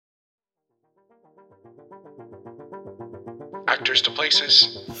actors to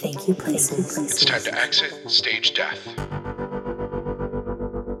places. Thank you, places. It's time to exit stage death.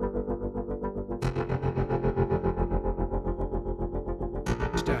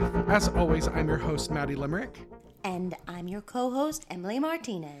 As always, I'm your host, Maddie Limerick. And I'm your co-host, Emily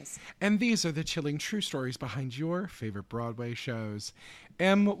Martinez. And these are the chilling true stories behind your favorite Broadway shows.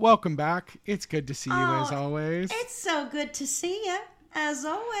 Em, welcome back. It's good to see you as always. It's so good to see you, as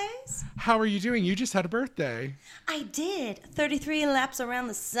always. How are you doing? You just had a birthday. I did. 33 laps around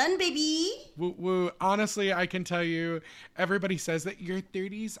the sun, baby. Woo woo. Honestly, I can tell you, everybody says that your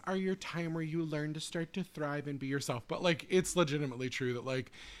 30s are your time where you learn to start to thrive and be yourself. But, like, it's legitimately true that,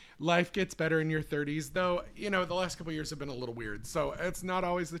 like, life gets better in your 30s, though, you know, the last couple of years have been a little weird. So it's not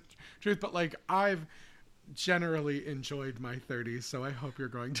always the truth, but, like, I've generally enjoyed my 30s, so I hope you're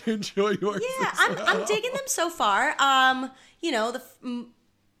going to enjoy yours. Yeah, I'm digging them so far. You know,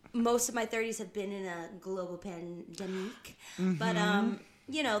 most of my 30s have been in a global pandemic. Mm-hmm. But,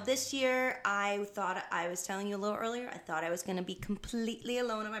 you know, this year I thought, I was telling you a little earlier, I thought I was going to be completely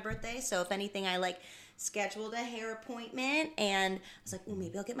alone on my birthday. So if anything, I, like, scheduled a hair appointment, and I was like, well,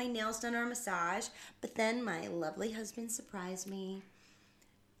 maybe I'll get my nails done or a massage. But then my lovely husband surprised me.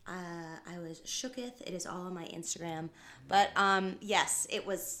 I was shooketh. It is all on my Instagram. But yes,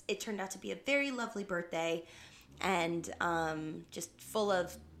 it turned out to be a very lovely birthday, and just full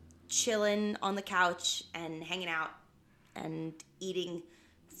of chilling on the couch and hanging out and eating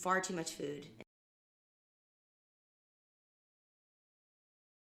far too much food.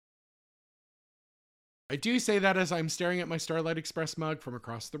 I do say that as I'm staring at my Starlight Express mug from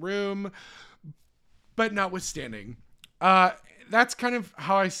across the room, but notwithstanding, that's kind of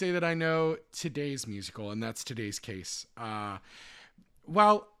how I say that I know today's musical, and that's today's case.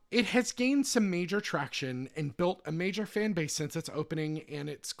 While it has gained some major traction and built a major fan base since its opening and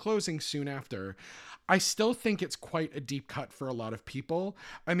its closing soon after, I still think it's quite a deep cut for a lot of people.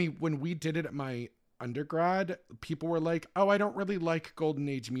 I mean, when we did it at my undergrad, people were like, oh, I don't really like Golden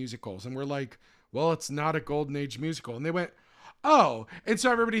Age musicals. And we're like, well, it's not a Golden Age musical. And they went, oh. And so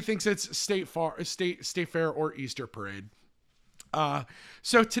everybody thinks it's State Fair or Easter Parade.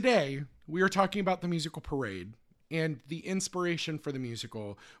 So today we are talking about the musical Parade and the inspiration for the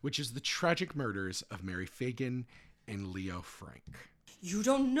musical, which is the tragic murders of Mary Fagan and Leo Frank. You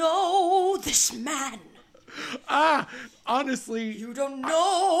don't know this man. Honestly. You don't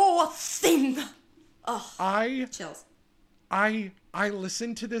know a thing. Oh, chills. I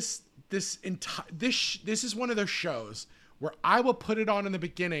listened to this is one of those shows where I will put it on in the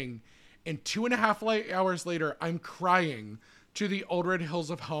beginning, and 2.5 hours later, I'm crying to the Old Red Hills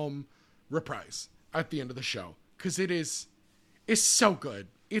of Home reprise at the end of the show. Cause it's so good.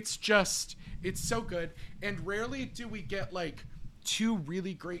 It's so good. And rarely do we get like two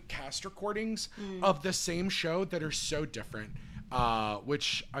really great cast recordings of the same show that are so different.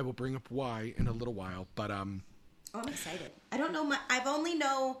 Which I will bring up why in a little while, but, I'm excited. I don't know I've only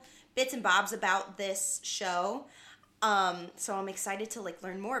know bits and bobs about this show. So I'm excited to like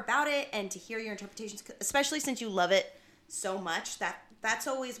learn more about it and to hear your interpretations, especially since you love it so much. That's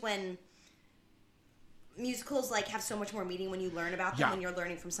always when musicals like have so much more meaning when you learn about them, when you're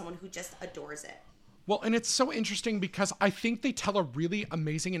learning from someone who just adores it. Well, and it's so interesting because I think they tell a really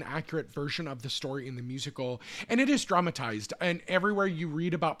amazing and accurate version of the story in the musical, and it is dramatized. And everywhere you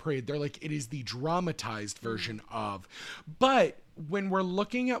read about Parade, they're like, it is the dramatized version of. But when we're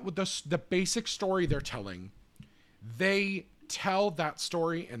looking at the basic story they're telling, they tell that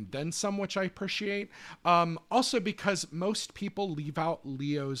story and then some, which I appreciate. Also because most people leave out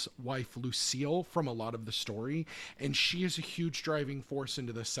Leo's wife, Lucille, from a lot of the story, and she is a huge driving force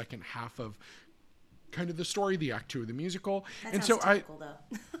into the second half of kind of the story, the act 2 of the musical. That and sounds so typical, though.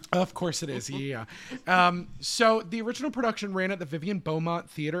 Of course it is. Yeah. So the original production ran at the Vivian Beaumont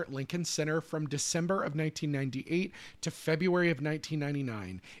Theater at Lincoln Center from December of 1998 to February of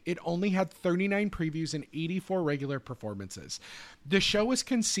 1999. It only had 39 previews and 84 regular performances. The show was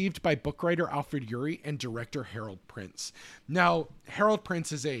conceived by book writer Alfred Urey and director Harold Prince. Now, Harold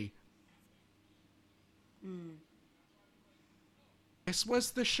Prince is This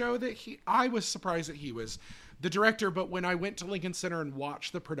was the show that I was surprised that he was the director, but when I went to Lincoln Center and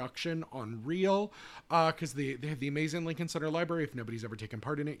watched the production on Reel, because they have the amazing Lincoln Center Library. If nobody's ever taken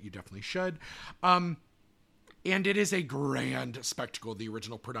part in it, you definitely should. And it is a grand spectacle, the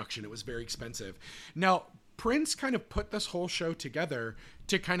original production. It was very expensive. Now, Prince kind of put this whole show together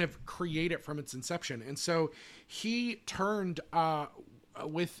to kind of create it from its inception. And so he turned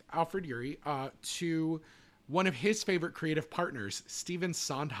with Alfred Urey to one of his favorite creative partners, Stephen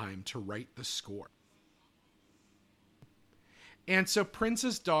Sondheim, to write the score. And so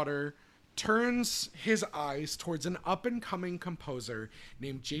Prince's daughter turns his eyes towards an up-and-coming composer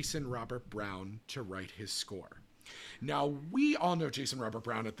named Jason Robert Brown to write his score. Now, we all know Jason Robert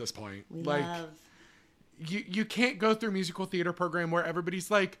Brown at this point. We love. You can't go through a musical theater program where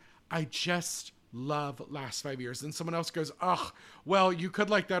everybody's like, I just love Last 5 Years. And someone else goes, oh, well, you could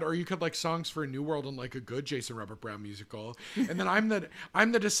like that, or you could like Songs for a New World and like a good Jason Robert Brown musical. And then I'm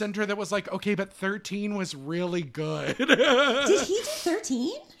the dissenter that was like, okay, but 13 was really good. Did he do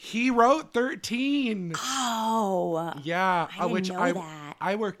 13? He wrote 13. Oh. Yeah. I didn't know that.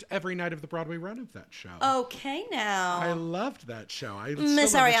 I worked every night of the Broadway run of that show. Okay, now. I loved that show.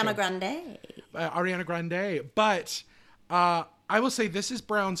 Miss Ariana Grande. Ariana Grande. But I will say this is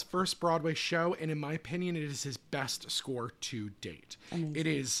Brown's first Broadway show, and in my opinion, it is his best score to date. Amazing. It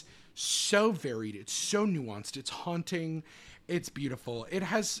is so varied. It's so nuanced. It's haunting. It's beautiful. It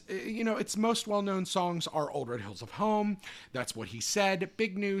has, its most well-known songs are Old Red Hills of Home, That's What He Said,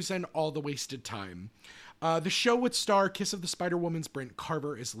 Big News, and All the Wasted Time. The show would star Kiss of the Spider-Woman's Brent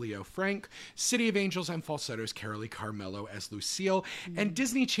Carver as Leo Frank, City of Angels and Falsetto's Carolee Carmello as Lucille, and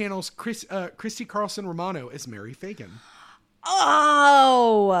Disney Channel's Christy Carlson Romano as Mary Fagan.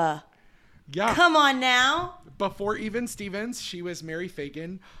 Oh! Yeah. Come on now. Before Even Stevens, she was Mary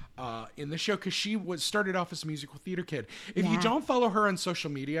Fagan in the show because she started off as a musical theater kid. If you don't follow her on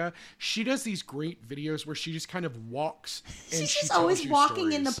social media, she does these great videos where she just kind of walks and She's she just tells always you walking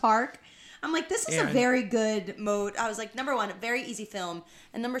stories. in the park. I'm like, this is a very good mode. I was like, number one, a very easy film.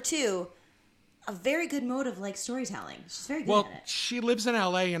 And number two, a very good mode of like storytelling. She's very good at it. She lives in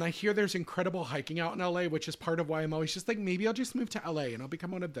LA, and I hear there's incredible hiking out in LA, which is part of why I'm always just like, maybe I'll just move to LA and I'll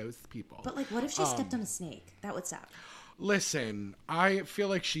become one of those people. But like, what if she stepped on a snake? That would suck. Listen, I feel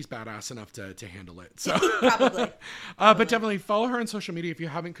like she's badass enough to handle it. So Probably. But definitely follow her on social media if you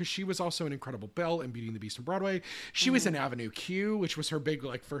haven't, because she was also an Incredible Belle in Beauty and the Beast on Broadway. She was in Avenue Q, which was her big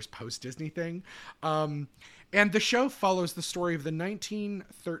like first post-Disney thing. And the show follows the story of the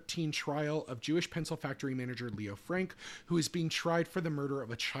 1913 trial of Jewish pencil factory manager Leo Frank, who is being tried for the murder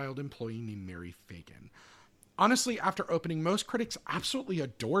of a child employee named Mary Fagan. Honestly, after opening, most critics absolutely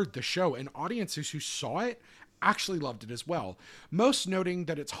adored the show, and audiences who saw it actually loved it as well. Most noting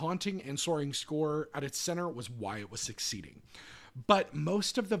that its haunting and soaring score at its center was why it was succeeding. But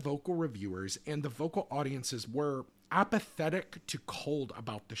most of the vocal reviewers and the vocal audiences were apathetic to cold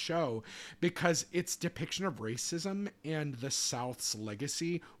about the show because its depiction of racism and the South's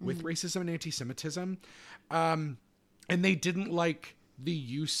legacy with racism and anti-Semitism, and they didn't like the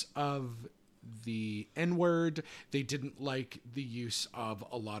use of the N-word. They didn't like the use of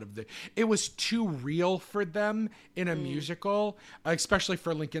a lot of it was too real for them in a musical, especially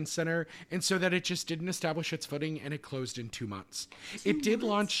for Lincoln Center, and so that it just didn't establish its footing, and it closed in 2 months. It did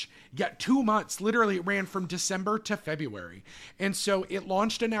launch, 2 months, literally it ran from December to February, and so it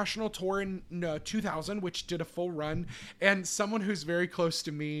launched a national tour in 2000, which did a full run, and someone who's very close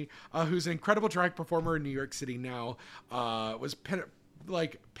to me, who's an incredible drag performer in New York City now, was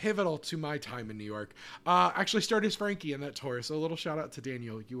pivotal to my time in New York. Actually started as Frankie in that tour. So a little shout out to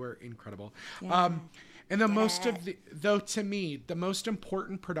Daniel. You were incredible. Yeah. And to me, the most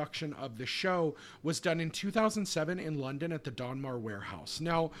important production of the show was done in 2007 in London at the Donmar Warehouse.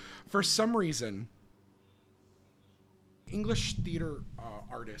 Now, for some reason, English theater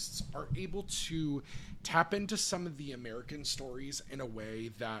artists are able to tap into some of the American stories in a way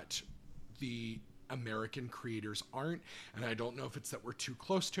that the American creators aren't, and I don't know if it's that we're too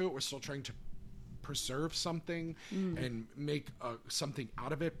close to it. We're still trying to preserve something and make something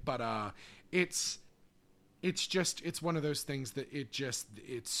out of it, but it's one of those things that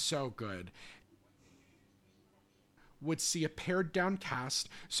it's so good. Would see a pared down cast,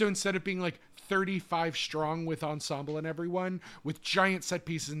 so instead of being like 35 strong with ensemble and everyone with giant set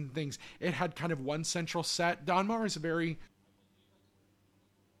pieces and things, it had kind of one central set. Donmar is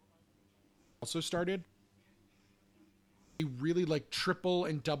also started. They really triple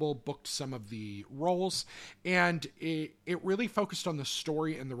and double booked some of the roles, and it really focused on the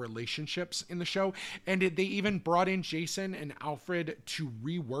story and the relationships in the show, and they even brought in Jason and Alfred to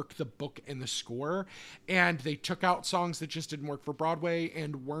rework the book and the score, and they took out songs that just didn't work for Broadway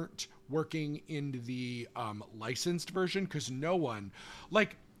and weren't working in the licensed version, because no one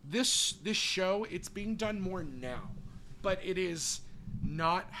this show, it's being done more now, but it is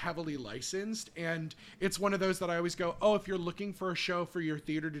not heavily licensed, and it's one of those that I always go, if you're looking for a show for your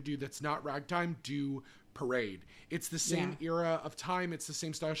theater to do that's not ragtime, do Parade. It's the same era of time, it's the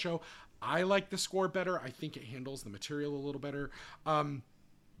same style show. I like the score better. I think it handles the material a little better.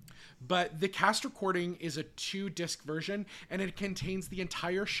 But the cast recording is a 2-disc version, and it contains the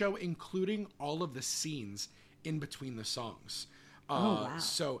entire show, including all of the scenes in between the songs. wow.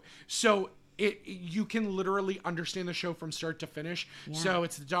 So you can literally understand the show from start to finish. Yeah. So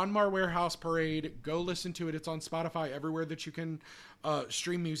it's the Donmar Warehouse Parade. Go listen to it. It's on Spotify, everywhere that you can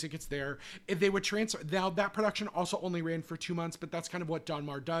stream music. It's there. If they would transfer, now that production also only ran for 2 months, but that's kind of what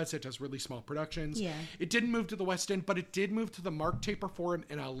Donmar does. It does really small productions. Yeah. It didn't move to the West End, but it did move to the Mark Taper Forum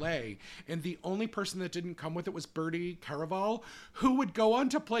in LA. And the only person that didn't come with it was Bertie Caraval, who would go on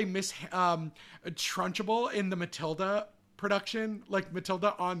to play Miss Trunchbull in the Matilda production, like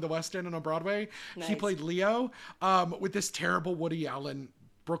Matilda on the West End and on Broadway. Nice. He played Leo with this terrible Woody Allen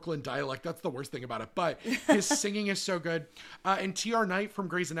Brooklyn dialect. That's the worst thing about it, but his singing is so good. And T.R. Knight from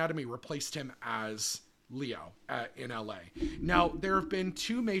Grey's Anatomy replaced him as Leo in LA. Now, there have been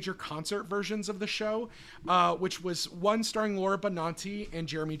 2 major concert versions of the show, which was one starring Laura Benanti and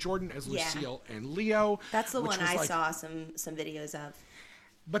Jeremy Jordan as Lucille and Leo. That's the one I saw some videos of.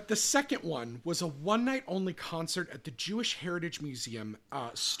 But the second one was a one-night-only concert at the Jewish Heritage Museum,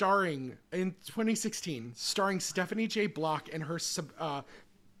 starring, in 2016, starring Stephanie J. Block and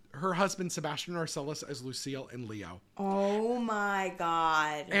her husband, Sebastian Arcellus, as Lucille and Leo. Oh, my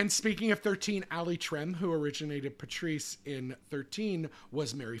God. And speaking of 13, Ali Trem, who originated Patrice in 13,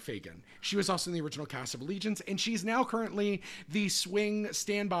 was Mary Fagan. She was also in the original cast of Allegiance, and she's now currently the swing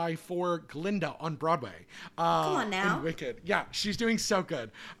standby for Glinda on Broadway. Come on now. In Wicked. Yeah, she's doing so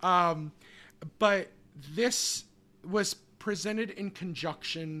good. But this was presented in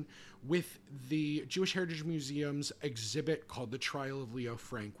conjunction with the Jewish Heritage Museum's exhibit called The Trial of Leo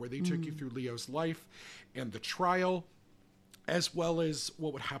Frank, where they took you through Leo's life and the trial, as well as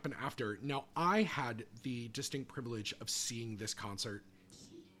what would happen after. Now, I had the distinct privilege of seeing this concert.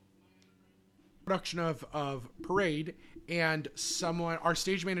 Production of Parade, and our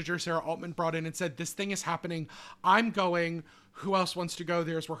stage manager, Sarah Altman, brought in and said, this thing is happening. I'm going. Who else wants to go?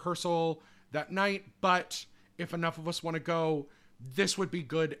 There's rehearsal that night, but if enough of us want to go, this would be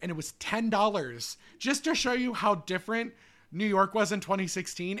good. And it was $10, just to show you how different New York was in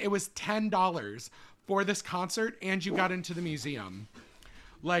 2016. It was $10 for this concert, and you got into the museum.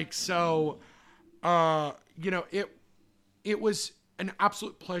 Like, so, it was an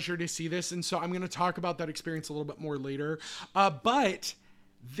absolute pleasure to see this. And so I'm going to talk about that experience a little bit more later. But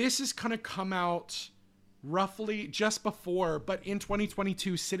this is going to come out roughly just before, but in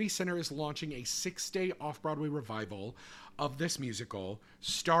 2022, City Center is launching a 6-day off-Broadway revival of this musical,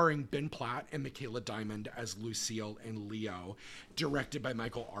 starring Ben Platt and Michaela Diamond as Lucille and Leo, directed by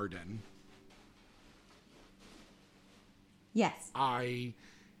Michael Arden. Yes. I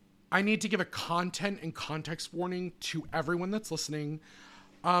need to give a content and context warning to everyone that's listening.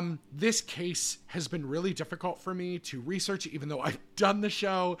 This case has been really difficult for me to research, even though I've done the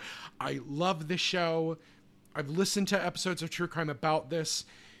show. I love the show. I've listened to episodes of True Crime about this.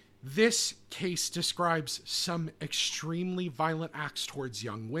 This case describes some extremely violent acts towards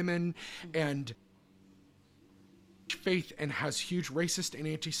young women and faith, and has huge racist and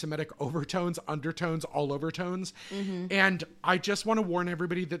anti-Semitic overtones, undertones, all overtones. Mm-hmm. And I just want to warn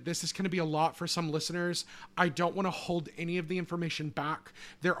everybody that this is going to be a lot for some listeners. I don't want to hold any of the information back.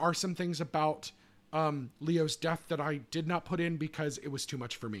 There are some things about Leo's death that I did not put in because it was too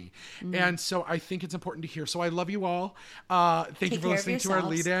much for me. Mm. And so I think it's important to hear. So I love you all. Thank you for listening to our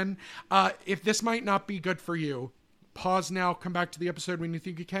lead in. If this might not be good for you, pause now, come back to the episode when you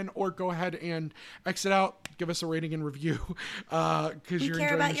think you can, or go ahead and exit out, give us a rating and review. Because you're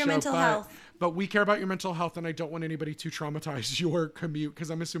care enjoying about the your show, mental health. But we care about your mental health, and I don't want anybody to traumatize your commute, because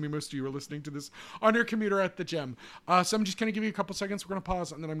I'm assuming most of you are listening to this on your commute or at the gym. So I'm just going to give you a couple seconds. We're going to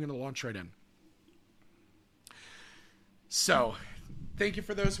pause, and then I'm going to launch right in. So, thank you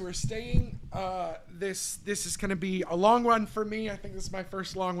for those who are staying. This is going to be a long one for me. I think this is my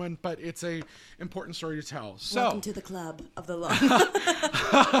first long one, but it's a important story to tell. So, welcome to the club of the long.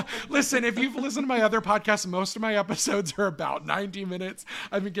 Listen, if you've listened to my other podcasts, most of my episodes are about 90 minutes.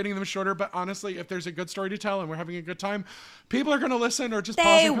 I've been getting them shorter, but honestly, if there's a good story to tell and we're having a good time, people are going to listen or just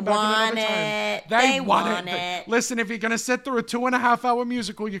pause and come back another time. They want it. Listen, if you're going to sit through a 2.5-hour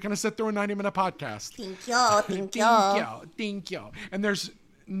musical, you're going to sit through a 90-minute podcast. Thank you. And there's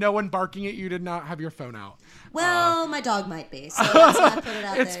no one barking at you to not have your phone out. Well, my dog might be, so let's not put it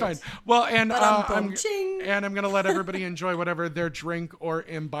out it's there. It's fine. Well, and I'm going to let everybody enjoy whatever their drink or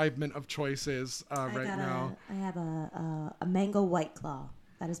imbibement of choice is now. I have a mango White Claw.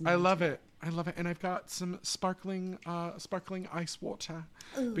 That is my I love it. And I've got some sparkling ice water.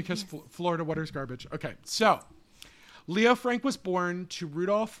 Ooh, because yes. Florida water's garbage. Okay, so Leo Frank was born to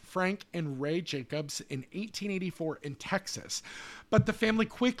Rudolph Frank and Ray Jacobs in 1884 in Texas. But the family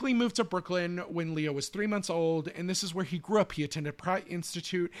quickly moved to Brooklyn when Leo was 3 months old, and this is where he grew up. He attended Pratt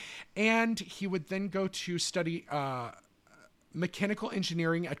Institute, and he would then go to study mechanical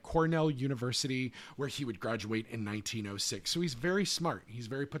engineering at Cornell University, where he would graduate in 1906. So he's very smart. He's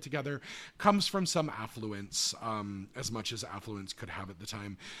very put together, comes from some affluence, as much as affluence could have at the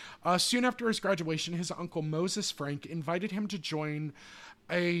time. Soon after his graduation, his uncle Moses Frank invited him to join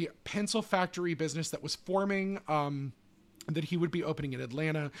a pencil factory business that was forming, that he would be opening in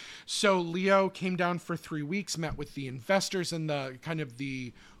Atlanta. So Leo came down for 3 weeks, met with the investors and the kind of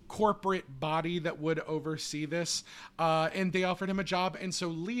the corporate body that would oversee this, and they offered him a job. And so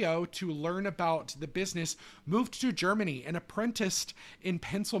Leo, to learn about the business, moved to Germany and apprenticed in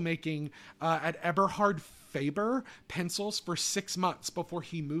pencil making at Eberhard Faber pencils for 6 months before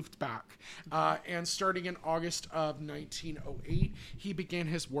he moved back. And starting in August of 1908, he began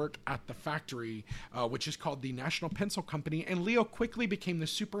his work at the factory, which is called the National Pencil Company. And Leo quickly became the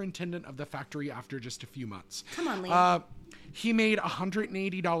superintendent of the factory after just a few months. Come on, Leo. He made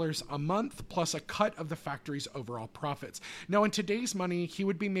 $180 a month plus a cut of the factory's overall profits. Now, in today's money, he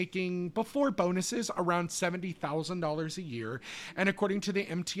would be making, before bonuses, around $70,000 a year. And according to the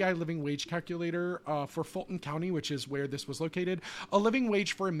MTI living wage calculator for Fulton County, which is where this was located, a living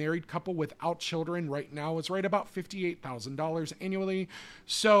wage for a married couple without children right now is right about $58,000 annually.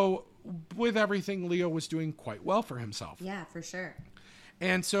 So with everything, Leo was doing quite well for himself. Yeah, for sure.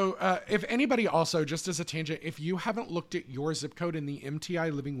 And so if anybody also, just as a tangent, if you haven't looked at your zip code in the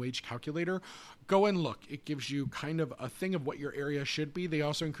MTI living wage calculator, go and look. It gives you kind of a thing of what your area should be. They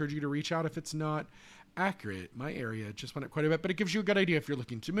also encourage you to reach out if it's not accurate. My area just went up quite a bit, but it gives you a good idea if you're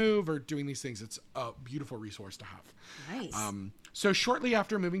looking to move or doing these things. It's a beautiful resource to have. Nice. So shortly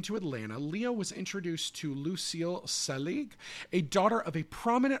after moving to Atlanta, Leo was introduced to Lucille Selig, a daughter of a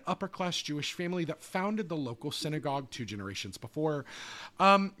prominent upper-class Jewish family that founded the local synagogue 2 generations before.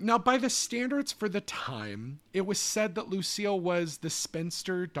 Now, by the standards for the time, it was said that Lucille was the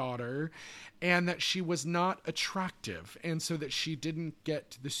spinster daughter and that she was not attractive, and so that she didn't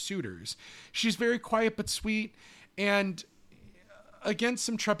get the suitors. She's very quiet but sweet, and against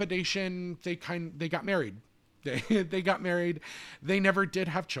some trepidation, they got married. They got married. They never did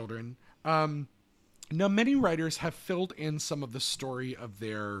have children. Now, many writers have filled in some of the story of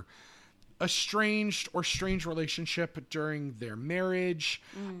their estranged or strange relationship during their marriage.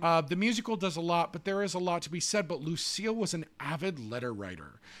 The musical does a lot, but there is a lot to be said. But Lucille was an avid letter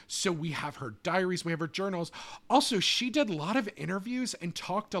writer. So we have her diaries, we have her journals. Also, she did a lot of interviews and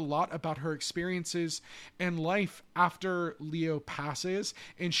talked a lot about her experiences and life after Leo passes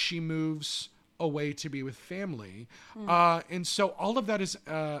and she moves away to be with family. And so all of that is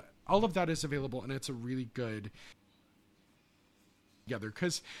available, and it's a really good together,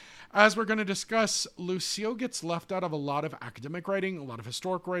 because as we're going to discuss, Lucille gets left out of a lot of academic writing, a lot of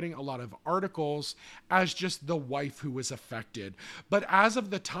historic writing, a lot of articles as just the wife who was affected. But as of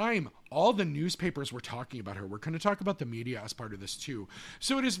the time, all the newspapers were talking about her. We're going to talk about the media as part of this too.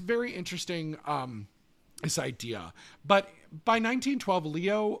 So it is very interesting, this idea. But by 1912,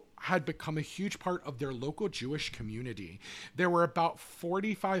 Leo had become a huge part of their local Jewish community. There were about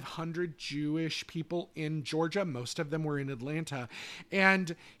 4,500 Jewish people in Georgia. Most of them were in Atlanta.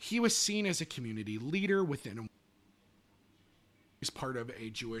 And he was seen as a community leader within. He's part of a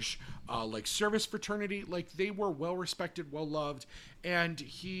Jewish service fraternity. Like, they were well respected, well loved, and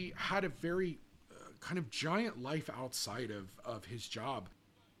he had a very kind of giant life outside of his job.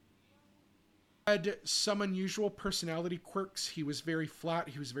 Had some unusual personality quirks. He was very flat.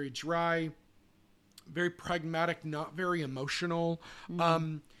 He was very dry, very pragmatic, not very emotional.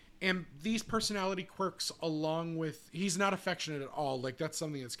 And these personality quirks, along with, he's not affectionate at all. Like, that's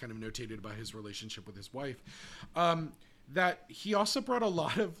something that's kind of notated about his relationship with his wife. That he also brought a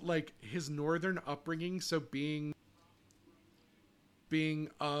lot of like his northern upbringing. So being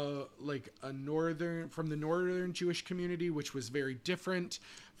from the northern Jewish community, which was very different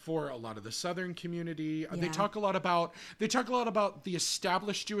for a lot of the southern community. Yeah. They talk a lot about the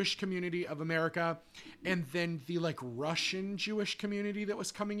established Jewish community of America, and then the like Russian Jewish community that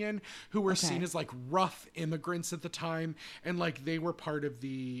was coming in, who were seen as like rough immigrants at the time, and like they were part of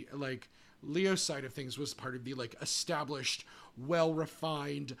the like Leo's side of things was part of the like established,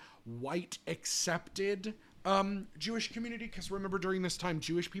 well-refined, white accepted Jewish community, because remember, during this time,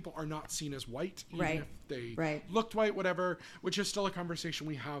 Jewish people are not seen as white, even if they looked white, whatever, which is still a conversation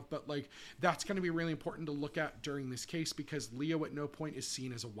we have, but like that's going to be really important to look at during this case, because Leo at no point is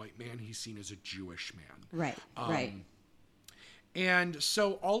seen as a white man. He's seen as a Jewish man. Right. And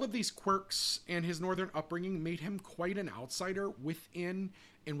so all of these quirks and his northern upbringing made him quite an outsider within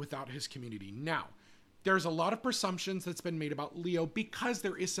and without his community. Now, there's a lot of presumptions that's been made about Leo, because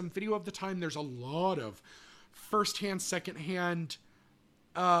there is some video of the time. There's a lot of firsthand, secondhand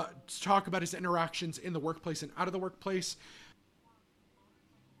talk about his interactions in the workplace and out of the workplace.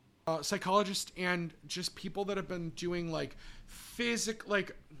 psychologists and just people that have been doing like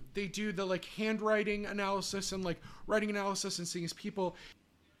like they do the like handwriting analysis and like writing analysis and seeing as people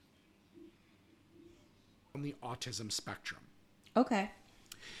on the autism spectrum. Okay.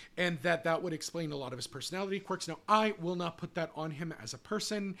 And that would explain a lot of his personality quirks. Now, I will not put that on him as a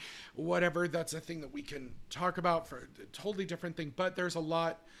person. Whatever, that's a thing that we can talk about for a totally different thing. But there's a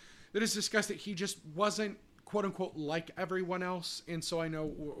lot that is discussed that he just wasn't, quote unquote, like everyone else. And so I know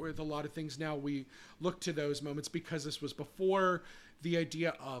with a lot of things now, we look to those moments because this was before the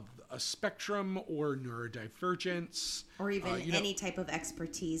idea of a spectrum or neurodivergence. Or even any type of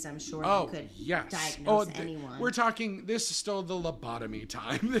expertise, I'm sure, Oh, that could yes. diagnose anyone. We're talking, this is still the lobotomy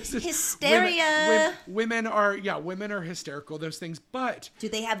time. This is Hysteria. Women are hysterical, those things, but... Do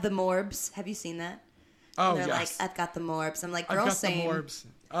they have the morbs? Have you seen that? Oh, they're yes. like, I've got the morbs. I'm like, girl, I've got same. the morbs.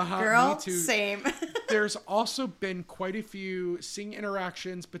 Uh-huh, Girl, me too. same. There's also been quite a few seeing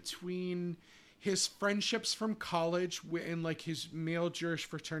interactions between his friendships from college and like his male Jewish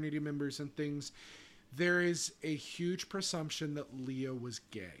fraternity members and things. There is a huge presumption that Leo was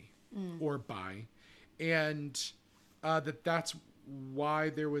gay or bi, and that's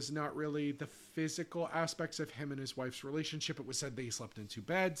why there was not really the physical aspects of him and his wife's relationship. It was said they slept in two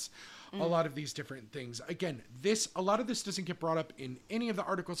beds, a lot of these different things. Again, a lot of this doesn't get brought up in any of the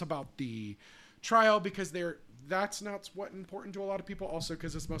articles about the trial because that's not what important to a lot of people. Also,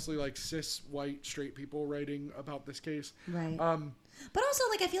 because it's mostly like cis white straight people writing about this case. Right. But also,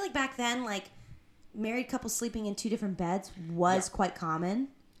 like, I feel like back then, like, married couples sleeping in two different beds was quite common.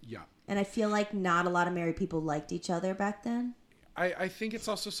 Yeah. And I feel like not a lot of married people liked each other back then. I think it's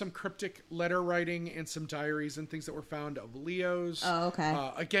also some cryptic letter writing and some diaries and things that were found of Leo's. Oh, okay.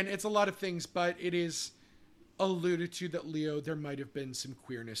 Again, it's a lot of things, but it is alluded to that there might have been some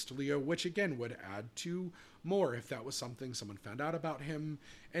queerness to Leo, which again would add to more if that was something someone found out about him.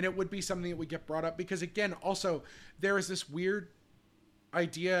 And it would be something that would get brought up because again, also there is this weird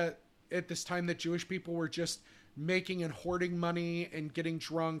idea at this time that Jewish people were just making and hoarding money and getting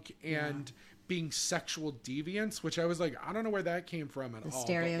drunk and being sexual deviants, which I was like, I don't know where that came from at all. The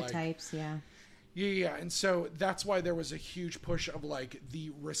stereotypes, Yeah. And so that's why there was a huge push of like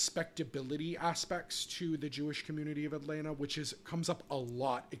the respectability aspects to the Jewish community of Atlanta, which comes up a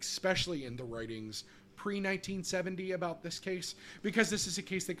lot, especially in the writings pre-1970 about this case, because this is a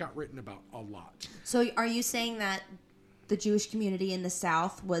case that got written about a lot. So are you saying that the Jewish community in the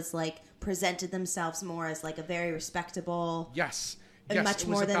South was like presented themselves more as like a very respectable... Yes. And much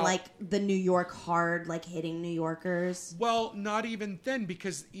more than like the New York hard, like hitting New Yorkers? Well, not even then,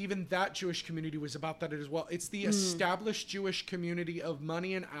 because even that Jewish community was about that as well. It's the established Jewish community of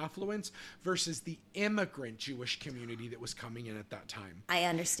money and affluence versus the immigrant Jewish community that was coming in at that time. I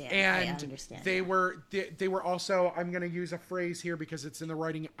understand. And they were also, I'm going to use a phrase here because it's in the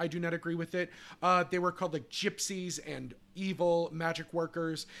writing. I do not agree with it. They were called like gypsies and evil magic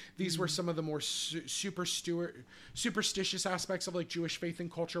workers. These were some of the more superstitious aspects of like Jewish faith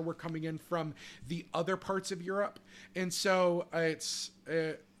and culture were coming in from the other parts of Europe. And so it's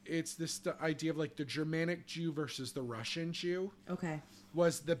this idea of like the Germanic Jew versus the Russian Jew. Okay.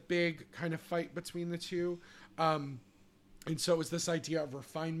 Was the big kind of fight between the two. And so it was this idea of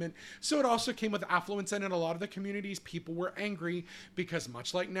refinement. So it also came with affluence, and in a lot of the communities, people were angry because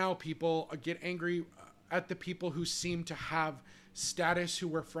much like now, people get angry at the people who seem to have status, who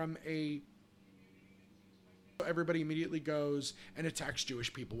were from everybody immediately goes and attacks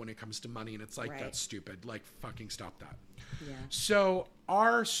Jewish people when it comes to money. And it's like, that's stupid. Like, fucking stop that. Yeah. So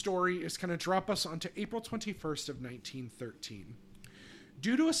our story is going to drop us onto April 21st of 1913.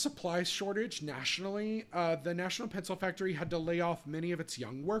 Due to a supply shortage nationally, the National Pencil Factory had to lay off many of its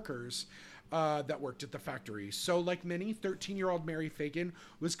young workers that worked at the factory. So like many, 13-year-old Mary Fagan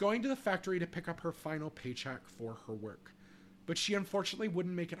was going to the factory to pick up her final paycheck for her work. But she unfortunately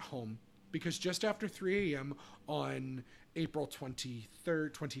wouldn't make it home because just after 3 a.m. on April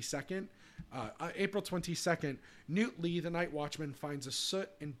 22nd, Newt Lee, the night watchman, finds a soot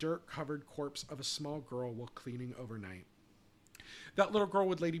and dirt-covered corpse of a small girl while cleaning overnight. That little girl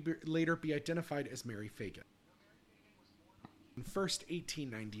would later be identified as Mary Fagan. First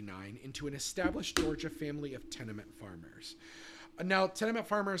 1899 into an established Georgia family of tenement farmers. Now, tenement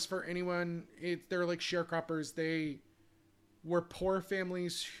farmers, for anyone, they're like sharecroppers. They were poor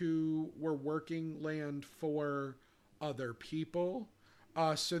families who were working land for other people.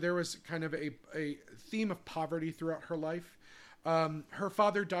 So there was kind of a theme of poverty throughout her life. Her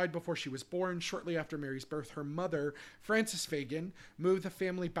father died before she was born. Shortly after Mary's birth, her mother, Frances Fagan, moved the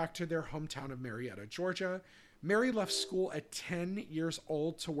family back to their hometown of Marietta, Georgia. Mary left school at 10 years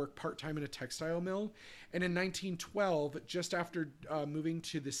old to work part-time in a textile mill. And in 1912, just after moving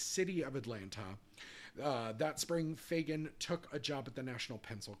to the city of Atlanta, that spring, Fagan took a job at the National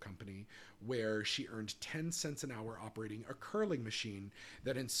Pencil Company, where she earned 10 cents an hour operating a curling machine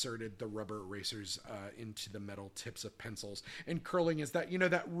that inserted the rubber erasers into the metal tips of pencils. And curling is that,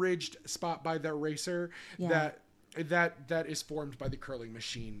 that ridged spot by the eraser that is formed by the curling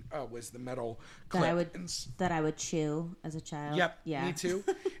machine, was the metal clip. That I would chew as a child. Yep, yeah. me too.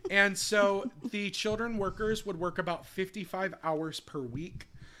 And so the children workers would work about 55 hours per week.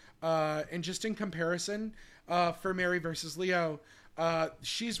 And just in comparison, for Mary versus Leo,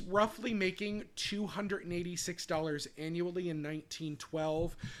 she's roughly making $286 annually in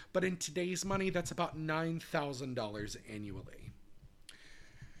 1912, but in today's money, that's about $9,000 annually.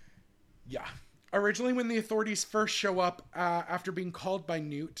 Yeah. Originally, when the authorities first show up after being called by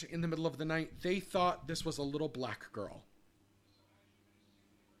Newt in the middle of the night, they thought this was a little black girl.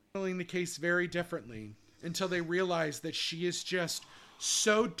 Handling the case very differently until they realized that she is just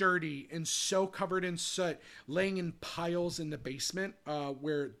so dirty and so covered in soot, laying in piles in the basement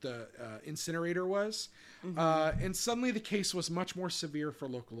where the incinerator was. Mm-hmm. And suddenly the case was much more severe for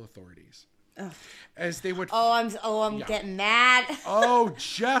local authorities. Ugh. As they would... I'm getting mad. Oh,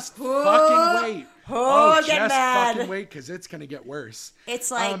 just fucking wait. I'm getting mad. Fucking wait, because it's going to get worse.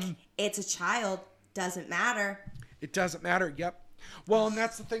 It's like, it's a child. Doesn't matter. It doesn't matter, yep. Well, and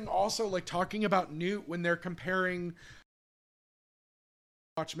that's the thing also, like talking about Newt when they're comparing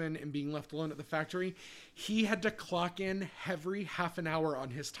Watchman and being left alone at the factory, he had to clock in every half an hour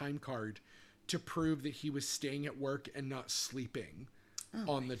on his time card to prove that he was staying at work and not sleeping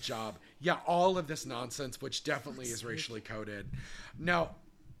on the job. Yeah, all of this nonsense, which definitely is racially coded. Now,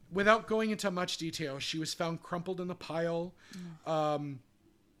 without going into much detail, she was found crumpled in a pile.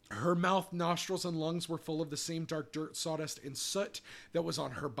 Her mouth, nostrils, and lungs were full of the same dark dirt, sawdust, and soot that was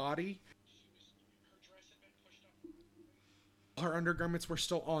on her body. Her undergarments were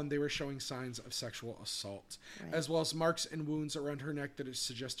still on. They were showing signs of sexual assault, as well as marks and wounds around her neck that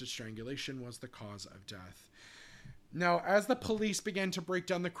suggested strangulation was the cause of death. Now, as the police began to break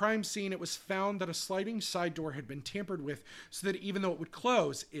down the crime scene, it was found that a sliding side door had been tampered with so that even though it would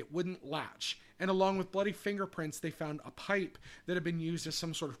close, it wouldn't latch. And along with bloody fingerprints, they found a pipe that had been used as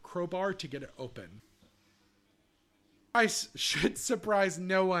some sort of crowbar to get it open. I should surprise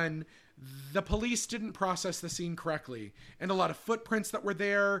no one. The police didn't process the scene correctly, and a lot of footprints that were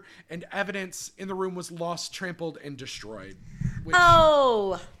there and evidence in the room was lost, trampled, and destroyed. Which,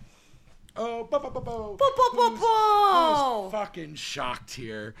 who's fucking shocked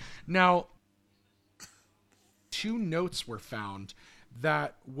here? Now, 2 notes were found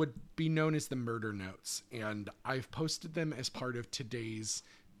that would be known as the murder notes, and I've posted them as part of today's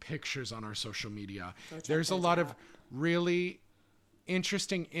pictures on our social media. There's a lot of really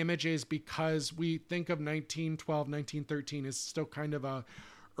interesting images because we think of 1912, 1913 as still kind of a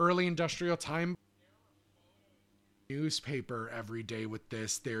early industrial time. Newspaper every day with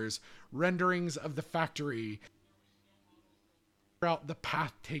this. There's renderings of the factory, out the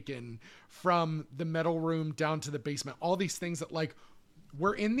path taken from the metal room down to the basement, all these things that like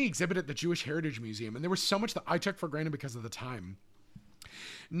were in the exhibit at the Jewish Heritage Museum, and there was so much that I took for granted because of the time.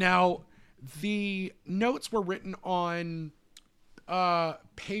 Now, the notes were written on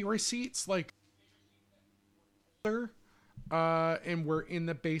pay receipts, like, and were in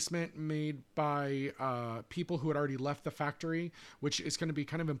the basement, made by people who had already left the factory, which is going to be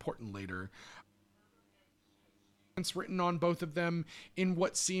kind of important later. It's written on both of them in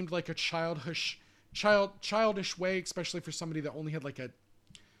what seemed like a childish way, especially for somebody that only had like a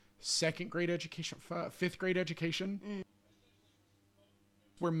 2nd grade education, 5th grade education.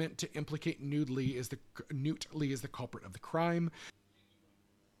 Were meant to implicate Newt Lee as the culprit of the crime.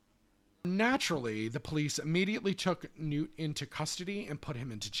 Naturally, the police immediately took Newt into custody and put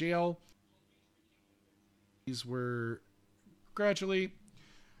him into jail. These were gradually,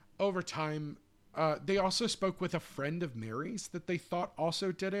 over time, they also spoke with a friend of Mary's that they thought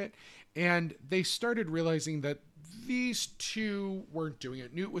also did it, and they started realizing that these 2 weren't doing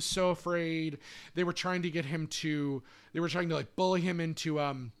it. Newt was so afraid. They were trying to like bully him into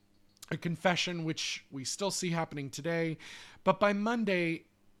a confession, which we still see happening today. But by Monday,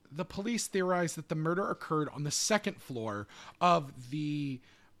 the police theorized that the murder occurred on the 2nd floor of the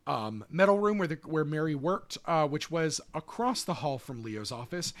metal room where Mary worked, which was across the hall from Leo's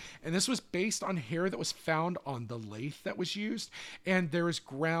office. And this was based on hair that was found on the lathe that was used. And there was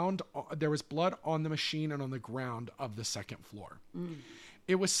blood on the machine and on the ground of the 2nd floor.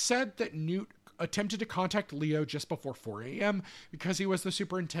 It was said that Newt attempted to contact Leo just before 4 a.m. because he was the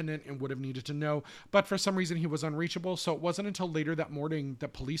superintendent and would have needed to know, but for some reason he was unreachable. So it wasn't until later that morning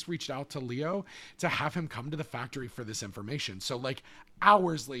that police reached out to Leo to have him come to the factory for this information. So like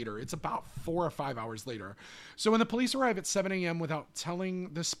hours later, it's about 4 or 5 hours later. So when the police arrive at 7 a.m. without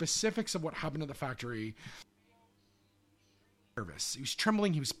telling the specifics of what happened at the factory, nervous. He was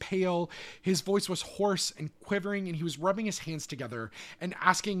trembling, he was pale, his voice was hoarse and quivering, and he was rubbing his hands together and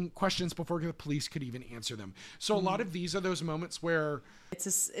asking questions before the police could even answer them. So a lot of these are those moments where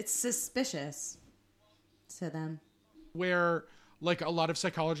it's suspicious to them, where like a lot of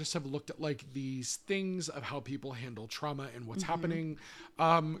psychologists have looked at like these things of how people handle trauma and what's happening.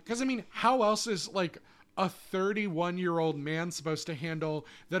 Because I mean, how else is like a 31-year-old man supposed to handle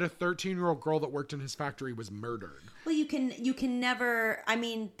that a 13-year-old girl that worked in his factory was murdered? Well, you can never, I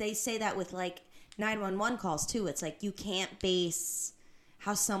mean, they say that with like 911 calls too. It's like you can't base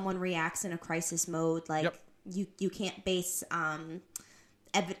how someone reacts in a crisis mode. Like you can't base,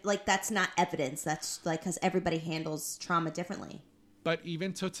 like that's not evidence. That's like, because everybody handles trauma differently. But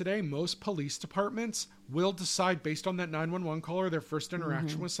even to today, most police departments will decide based on that 911 call or their first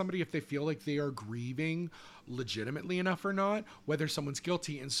interaction with somebody if they feel like they are grieving legitimately enough or not, whether someone's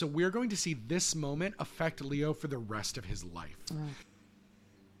guilty. And so we're going to see this moment affect Leo for the rest of his life.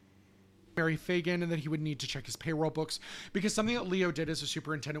 Marry Fagan, and that he would need to check his payroll books, because something that Leo did as a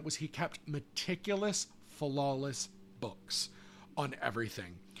superintendent was he kept meticulous, flawless books on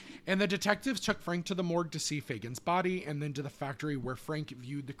everything. And the detectives took Frank to the morgue to see Fagan's body, and then to the factory where Frank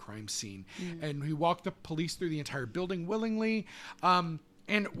viewed the crime scene. And he walked the police through the entire building willingly, and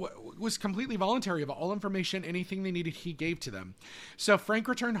was completely voluntary of all information, anything they needed, he gave to them. So Frank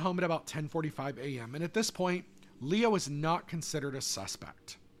returned home at about 10:45 a.m. And at this point, Leo is not considered a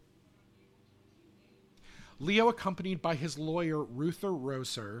suspect. Leo, accompanied by his lawyer, Ruther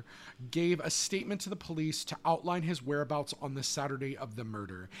Roser, gave a statement to the police to outline his whereabouts on the Saturday of the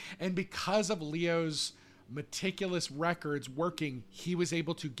murder. And because of Leo's meticulous records working, he was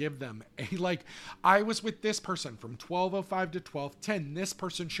able to give them a, like, I was with this person from 12:05 to 12:10. This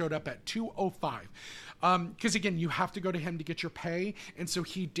person showed up at 2:05. Because again, you have to go to him to get your pay. And so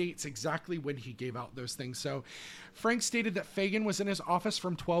he dates exactly when he gave out those things. So Frank stated that Fagan was in his office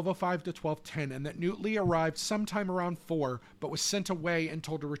from 12:05 to 12:10 and that Newtley arrived sometime around 4, but was sent away and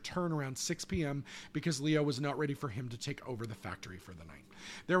told to return around 6 p.m. because Leo was not ready for him to take over the factory for the night.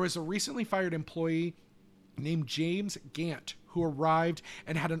 There was a recently fired employee named James Gant, who arrived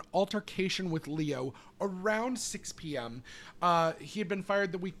and had an altercation with Leo around 6 p.m. He had been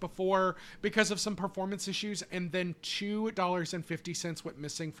fired the week before because of some performance issues, and then $2.50 went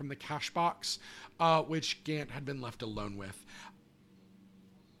missing from the cash box, which Gant had been left alone with.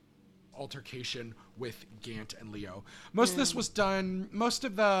 Altercation with Gant and Leo. Most of this was done, most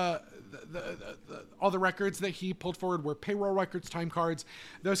of the all the records that he pulled forward were payroll records, time cards,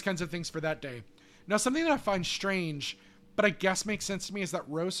 those kinds of things for that day. Now, something that I find strange, but I guess makes sense to me, is that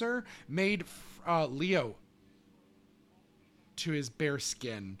Roser made Leo to his bare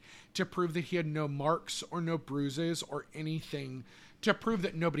skin to prove that he had no marks or no bruises or anything, to prove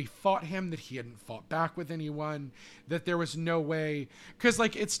that nobody fought him, that he hadn't fought back with anyone, that there was no way. Because,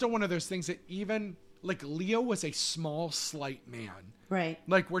 like, it's still one of those things that even, like, Leo was a small, slight man. Right.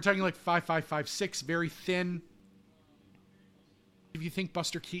 Like, we're talking like 5'5", 5'6", very thin. If you think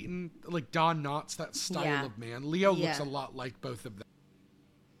Buster Keaton, like Don Knotts, that style of man, Leo looks a lot like both of them.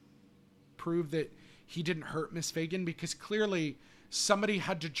 Prove that he didn't hurt Miss Fagan, because clearly somebody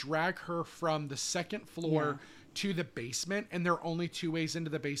had to drag her from the second floor to the basement, and there are only two ways into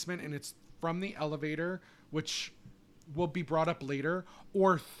the basement, and it's from the elevator, which will be brought up later,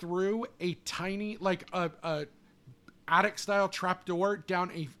 or through a tiny, like a attic-style trapdoor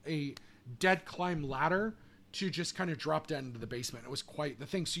down a dead climb ladder to just kind of drop down into the basement. It was quite the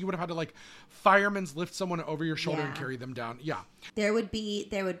thing. So you would have had to, like, firemen's lift someone over your shoulder and carry them down. Yeah. There would be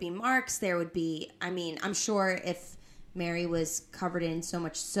marks. There would be, I mean, I'm sure if Mary was covered in so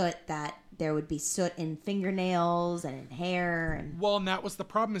much soot that there would be soot in fingernails and in hair. And well, and that was the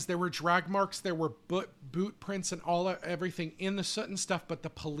problem, is there were drag marks, there were boot prints and everything in the soot and stuff, but the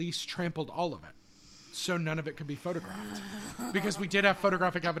police trampled all of it. So none of it could be photographed. Because we did have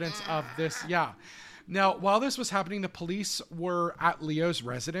photographic evidence of this. Yeah. Now, while this was happening, the police were at Leo's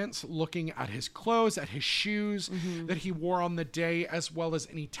residence looking at his clothes, at his shoes that he wore on the day, as well as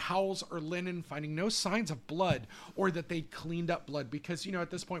any towels or linen, finding no signs of blood or that they'd cleaned up blood. Because, you know,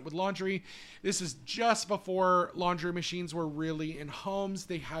 at this point with laundry, this is just before laundry machines were really in homes.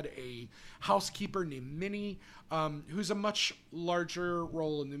 They had a housekeeper named Minnie, who's a much larger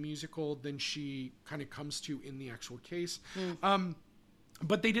role in the musical than she kind of comes to in the actual case.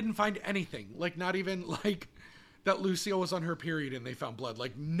 But they didn't find anything. Like, not even, like, that Lucille was on her period and they found blood.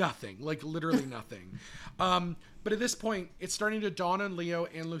 Like, nothing. Like, literally nothing. But at this point, it's starting to dawn on Leo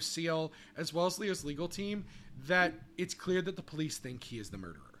and Lucille, as well as Leo's legal team, that it's clear that the police think he is the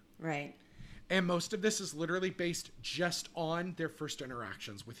murderer. Right. And most of this is literally based just on their first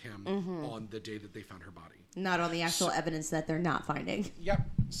interactions with him on the day that they found her body. Not on the actual evidence that they're not finding. Yep.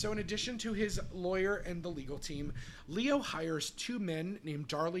 So in addition to his lawyer and the legal team, Leo hires 2 men named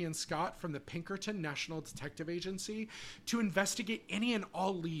Darley and Scott from the Pinkerton National Detective Agency to investigate any and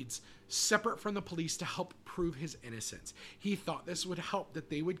all leads separate from the police to help prove his innocence. He thought this would help, that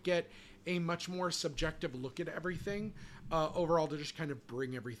they would get a much more subjective look at everything overall, to just kind of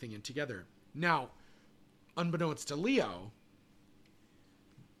bring everything in together. Now, unbeknownst to Leo,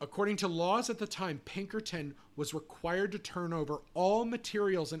 according to laws at the time, Pinkerton was required to turn over all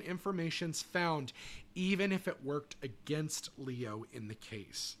materials and informations found, even if it worked against Leo in the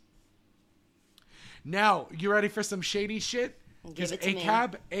case. Now, you ready for some shady shit? Give it to me.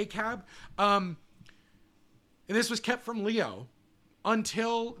 ACAB. And this was kept from Leo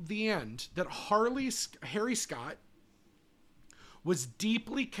until the end, that Harry Scott was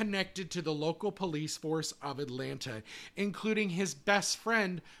deeply connected to the local police force of Atlanta, including his best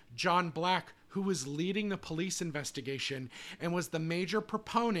friend, John Black, who was leading the police investigation and was the major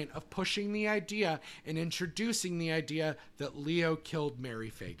proponent of pushing the idea and introducing the idea that Leo killed Mary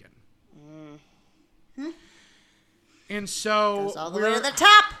Fagan. And so... Goes all the way to the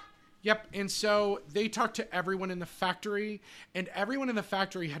top! Yep, and so they talked to everyone in the factory, and everyone in the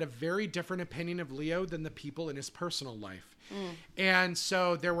factory had a very different opinion of Leo than the people in his personal life. And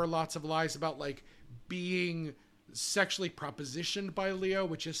so there were lots of lies about, like, being sexually propositioned by Leo,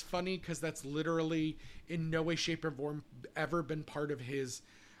 which is funny because that's literally in no way, shape, or form ever been part of his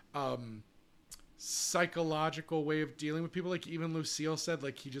psychological way of dealing with people. Like, even Lucille said,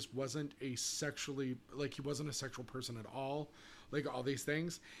 like, he just wasn't a sexual person at all. Like, all these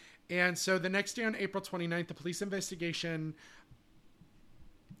things. And so the next day on April 29th, the police investigation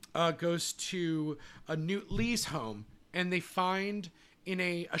goes to Newt Lee's home, and they find in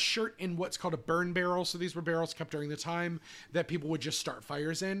a shirt in what's called a burn barrel. So these were barrels kept during the time that people would just start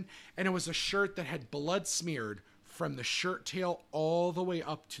fires in. And it was a shirt that had blood smeared from the shirt tail all the way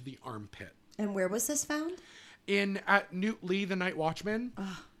up to the armpit. And where was this found? At Newt Lee, the night watchman,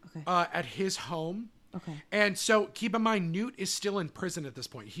 Okay. At his home. Okay. And so keep in mind, Newt is still in prison at this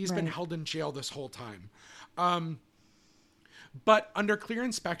point. He's been Right. held in jail this whole time. But under clear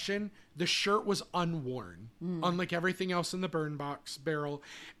inspection, the shirt was unworn, unlike everything else in the burn box barrel,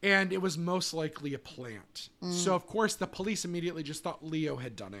 and it was most likely a plant. So, of course, the police immediately just thought Leo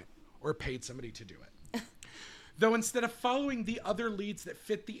had done it or paid somebody to do it. Though instead of following the other leads that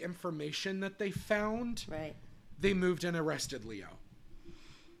fit the information that they found, Right. they moved and arrested Leo.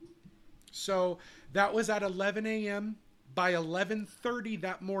 So that was at 11 a.m. By 11:30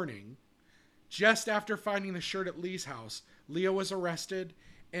 that morning, just after finding the shirt at Lee's house, Leo was arrested,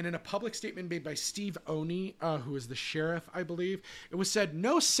 and in a public statement made by Steve Oney, who is the sheriff, I believe, it was said,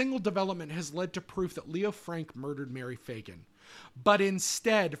 "No single development has led to proof that Leo Frank murdered Mary Fagan, but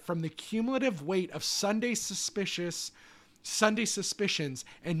instead, from the cumulative weight of Sunday suspicions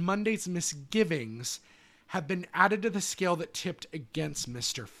and Monday's misgivings have been added to the scale that tipped against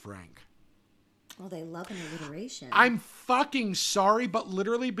Mr. Frank." Oh, they love an alliteration. I'm fucking sorry, but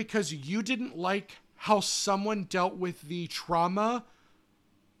literally because you didn't like how someone dealt with the trauma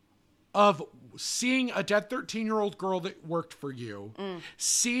of seeing a dead 13-year-old girl that worked for you,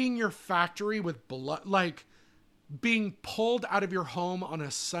 seeing your factory with blood, like being pulled out of your home on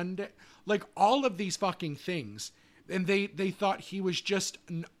a Sunday, like all of these fucking things. And they thought he was just,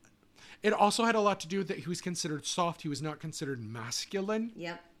 it also had a lot to do with that he was considered soft. He was not considered masculine.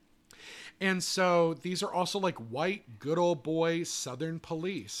 Yep. And so these are also like white, good old boy Southern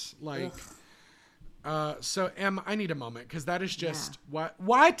police. Like, so Em, I need a moment because that is just what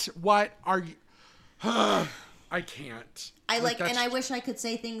are you? I can't. And I wish I could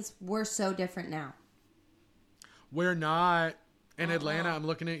say things were so different now. We're not in Atlanta. I'm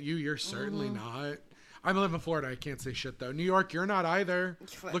looking at you. You're certainly not. I'm living in Florida. I can't say shit though. New York, you're not either.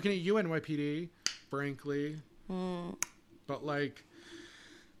 Looking at you, NYPD, frankly. But like.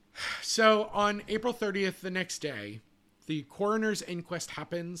 So on April 30th, the next day, the coroner's inquest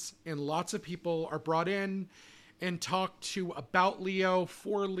happens and lots of people are brought in and talked to about Leo,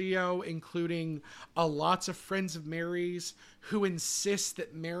 for Leo, including lots of friends of Mary's who insist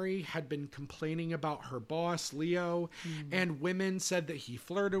that Mary had been complaining about her boss, Leo, and women said that he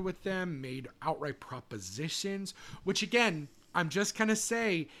flirted with them, made outright propositions, which again, I'm just going to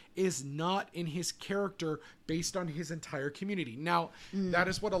say, is not in his character based on his entire community. Now, that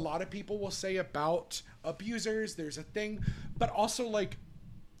is what a lot of people will say about abusers. There's a thing. But also, like,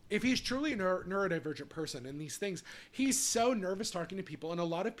 if he's truly a neurodivergent person and these things, he's so nervous talking to people. And a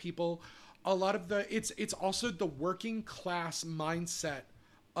lot of people, it's also the working class mindset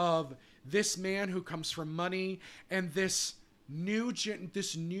of this man who comes from money and this new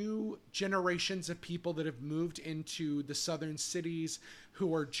generations of people that have moved into the southern cities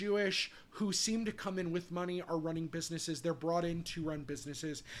who are Jewish, who seem to come in with money, are running businesses. They're brought in to run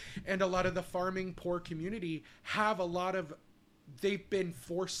businesses. And a lot of the farming poor community they've been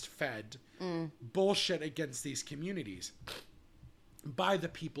forced fed bullshit against these communities by the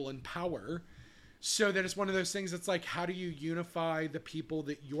people in power. So that it's one of those things that's like, how do you unify the people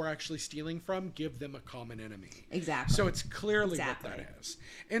that you're actually stealing from? Give them a common enemy. Exactly. So it's clearly what that is.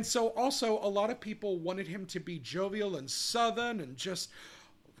 And so also a lot of people wanted him to be jovial and southern and just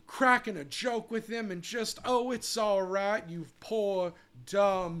cracking a joke with him and just, oh, it's all right, you poor,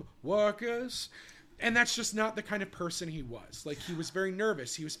 dumb workers. And that's just not the kind of person he was. Like, he was very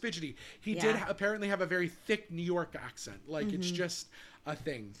nervous. He was fidgety. He did apparently have a very thick New York accent. Like, it's just a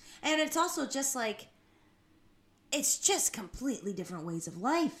thing. And it's also just like, it's just completely different ways of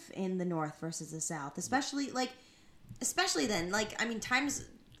life in the North versus the South. Especially then. Like, I mean, I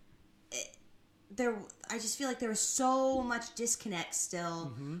just feel like there was so much disconnect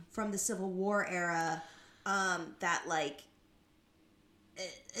still from the Civil War era that, like,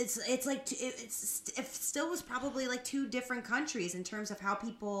 it still was probably like two different countries in terms of how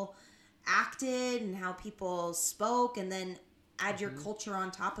people acted and how people spoke, and then add your culture on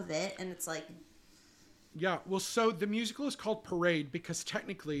top of it, and it's like, yeah. Well, so the musical is called Parade because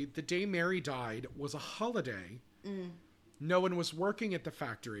technically the day Mary died was a holiday. No one was working at the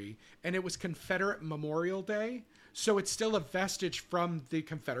factory, and it was Confederate Memorial Day. So it's still a vestige from the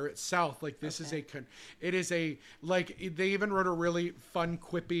Confederate South. Like, this is like, they even wrote a really fun,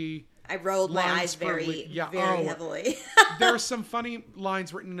 quippy. I rolled my eyes very heavily. There are some funny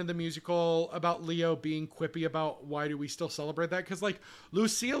lines written in the musical about Leo being quippy about why do we still celebrate that? Because, like,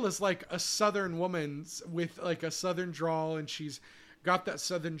 Lucille is like a Southern woman with like a Southern drawl, and she's got that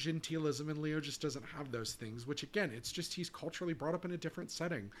Southern genteelism, and Leo just doesn't have those things, which, again, it's just he's culturally brought up in a different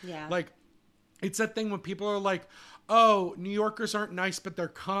setting. Yeah. Like, it's that thing when people are like, oh, New Yorkers aren't nice, but they're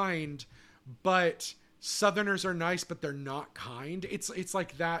kind, but Southerners are nice, but they're not kind. It's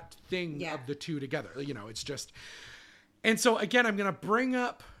like that thing of the two together. You know, it's just... And so, again, I'm going to bring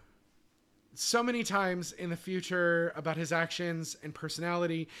up so many times in the future about his actions and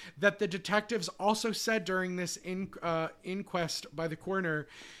personality that the detectives also said during this inquest by the coroner,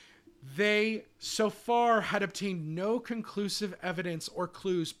 they so far had obtained no conclusive evidence or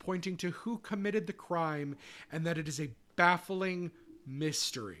clues pointing to who committed the crime, and that it is a baffling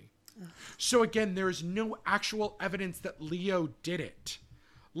mystery. Ugh. So again, there is no actual evidence that Leo did it.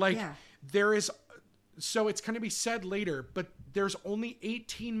 Like, there is... So it's going to be said later, but there's only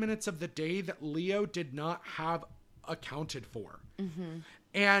 18 minutes of the day that Leo did not have accounted for. Mm-hmm.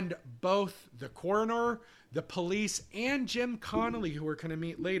 And both the coroner, the police, and Jim Connolly, who we're going to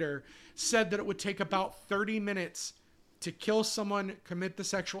meet later, said that it would take about 30 minutes to kill someone, commit the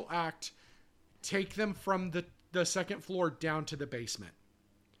sexual act, take them from the second floor down to the basement.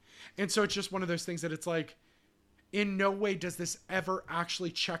 And so it's just one of those things that it's like, in no way does this ever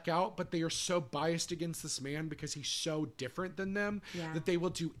actually check out, but they are so biased against this man because he's so different than them that they will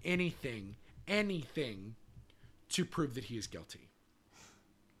do anything to prove that he is guilty.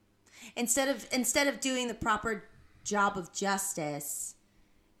 Instead of doing the proper job of justice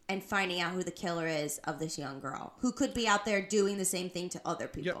and finding out who the killer is of this young girl, who could be out there doing the same thing to other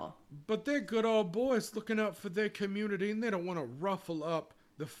people. Yep. But they're good old boys looking out for their community, and they don't want to ruffle up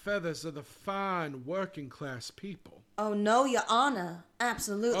the feathers of the fine working class people. Oh, no, Your Honor.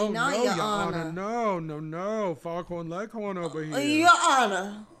 Absolutely not, no, Your Honor. No. Foghorn Leghorn over here. Your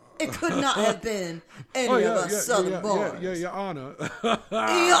Honor. It could not have been any of us Southern boys. Yeah, Your Honor. Your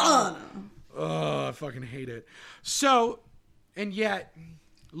Honor. Oh, I fucking hate it. So, and yet,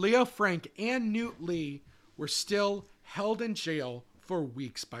 Leo Frank and Newt Lee were still held in jail for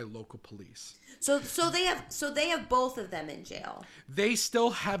weeks by local police. So they have both of them in jail. They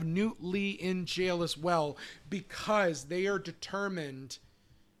still have Newt Lee in jail as well because they are determined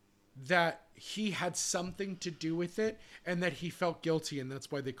that he had something to do with it and that he felt guilty, and that's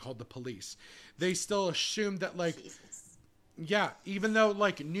why they called the police. They still assumed that, like, Jesus. Yeah, even though,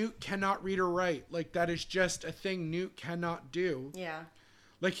 like, Newt cannot read or write, like, that is just a thing Newt cannot do. Yeah.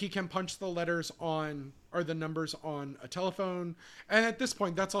 Like, he can punch the letters on, or the numbers on a telephone. And at this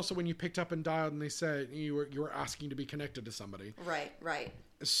point, that's also when you picked up and dialed and they said you were asking to be connected to somebody. Right.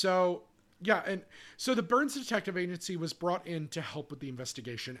 So, yeah. And so the Burns Detective Agency was brought in to help with the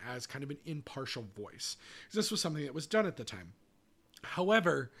investigation as kind of an impartial voice. This was something that was done at the time.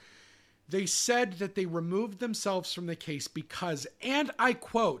 However, they said that they removed themselves from the case because, and I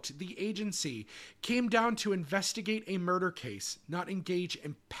quote, the agency came down to investigate a murder case, not engage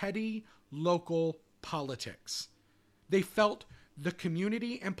in petty local politics. They felt the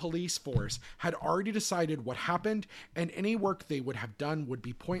community and police force had already decided what happened, and any work they would have done would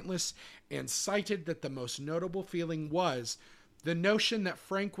be pointless, and cited that the most notable feeling was the notion that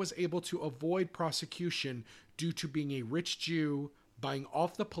Frank was able to avoid prosecution due to being a rich Jew, buying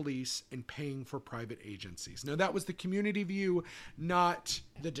off the police and paying for private agencies. Now, that was the community view, not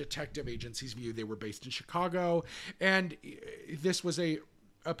the detective agency's view. They were based in Chicago, and this was a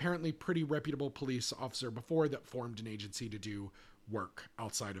apparently pretty reputable police officer before that formed an agency to do work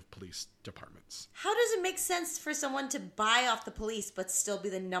outside of police departments. How does it make sense for someone to buy off the police but still be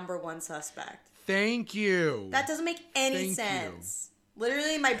the number one suspect? Thank you. That doesn't make any Thank sense.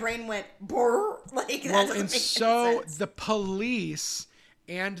 Literally, my brain went brrr. Like, that well, doesn't and make so any sense. the police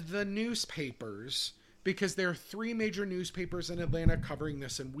and the newspapers, because there are 3 major newspapers in Atlanta covering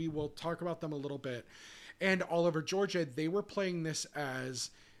this, and we will talk about them a little bit, and all over Georgia, they were playing this as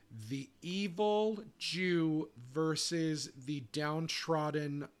the evil Jew versus the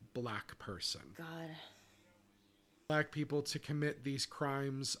downtrodden black person. God. Black people to commit these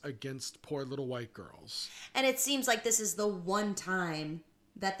crimes against poor little white girls. And it seems like this is the one time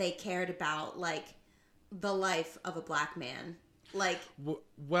that they cared about, like, the life of a black man. Like,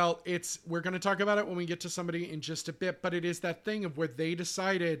 well, we're going to talk about it when we get to somebody in just a bit, but it is that thing of where they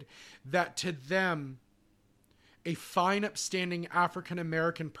decided that to them, a fine, upstanding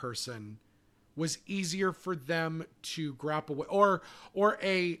African-American person was easier for them to grapple with, or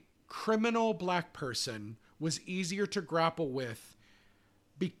a criminal black person was easier to grapple with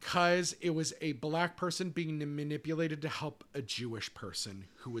because it was a black person being manipulated to help a Jewish person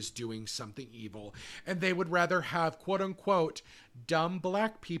who was doing something evil. And they would rather have, quote unquote, dumb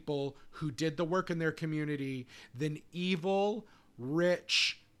black people who did the work in their community than evil,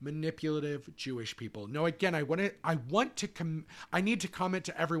 rich, manipulative Jewish people. No, again, I need to comment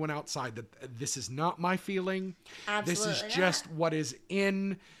to everyone outside that this is not my feeling. Absolutely this is not. just what is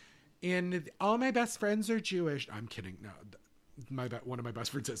in all my best friends are Jewish. I'm kidding. No, one of my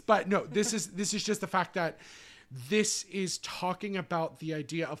best friends is, but no, this is just the fact that this is talking about the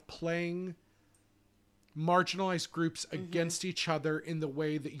idea of playing marginalized groups against each other in the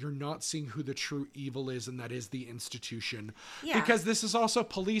way that you're not seeing who the true evil is, and that is the institution. Yeah. Because this is also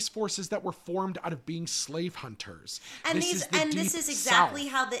police forces that were formed out of being slave hunters. And this is exactly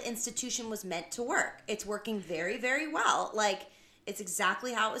how the institution was meant to work. It's working very, very well. Like, it's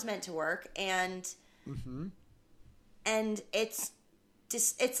exactly how it was meant to work, and it's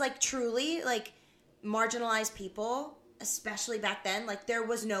just, it's like truly like marginalized people, especially back then. Like, there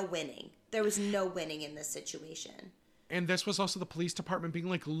was no winning. There was no winning in this situation. And this was also the police department being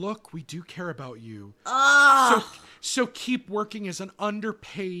like, look, we do care about you. So keep working as an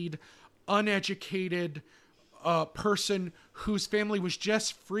underpaid, uneducated person whose family was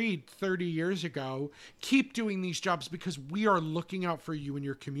just freed 30 years ago. Keep doing these jobs because we are looking out for you and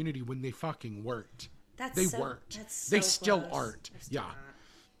your community when they fucking weren't. They still aren't. Yeah.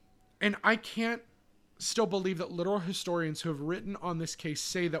 And I can't still believe that literal historians who have written on this case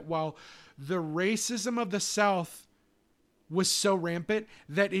say that while the racism of the South was so rampant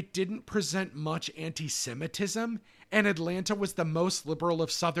that it didn't present much anti-Semitism, and Atlanta was the most liberal of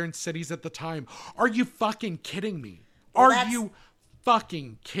Southern cities at the time. Are you fucking kidding me? Are you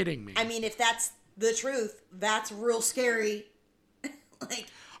fucking kidding me? I mean, if that's the truth, that's real scary. Like,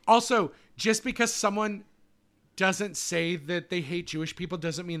 also, just because someone doesn't say that they hate Jewish people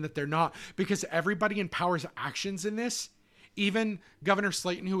doesn't mean that they're not, because everybody in power's actions in this, even Governor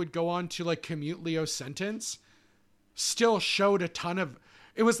Slayton, who would go on to like commute Leo's sentence, still showed a ton of,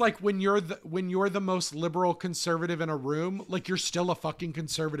 it was like when you're the most liberal conservative in a room, like you're still a fucking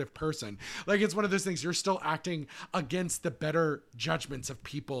conservative person. Like, it's one of those things, you're still acting against the better judgments of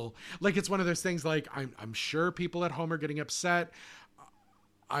people. Like, it's one of those things, like, I'm sure people at home are getting upset.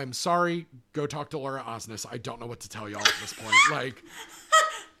 I'm sorry, go talk to Laura Osnes. I don't know what to tell y'all at this point. Like,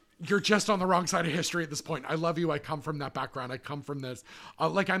 you're just on the wrong side of history at this point. I love you. I come from that background. I come from this.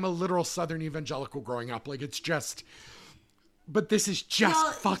 Like, I'm a literal Southern evangelical growing up. Like, it's just, but this is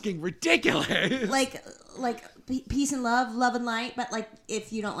just fucking ridiculous. Like peace and love and light. But like,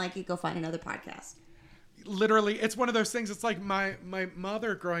 if you don't like it, go find another podcast. literally, it's one of those things. It's like my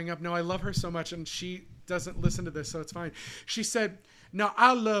mother growing up. No, I love her so much, and she doesn't listen to this, so it's fine. She said, "Now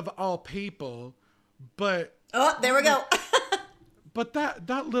I love all people, but there we go." but that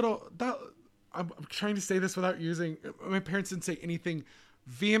I'm trying to say this without using. My parents didn't say anything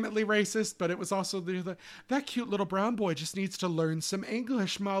vehemently racist, but it was also that cute little brown boy just needs to learn some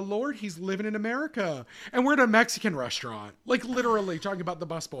English. My lord, he's living in America, and we're at a Mexican restaurant, like literally talking about the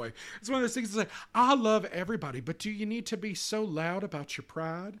busboy. It's one of those things that's like, I love everybody, but do you need to be so loud about your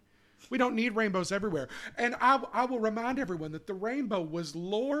pride? We don't need rainbows everywhere. And I will remind everyone that the rainbow was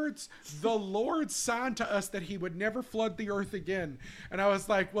the Lord's sign to us that he would never flood the earth again. And I was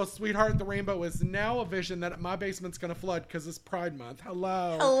like, well, sweetheart, the rainbow is now a vision that my basement's going to flood because it's Pride Month.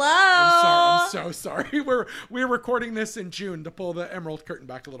 Hello. I'm so sorry. We're recording this in June to pull the emerald curtain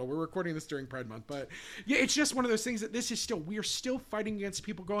back a little. We're recording this during Pride Month. But yeah, it's just one of those things that we're still fighting against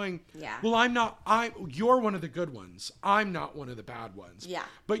people going, well, you're one of the good ones. I'm not one of the bad ones. Yeah.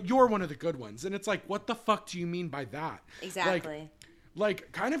 But you're one of the good ones. And it's like, what the fuck do you mean by that? Exactly.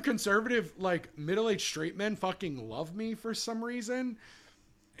 Like kind of conservative, like middle-aged straight men fucking love me for some reason.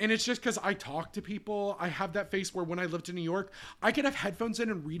 And it's just because I talk to people. I have that face where when I lived in New York, I could have headphones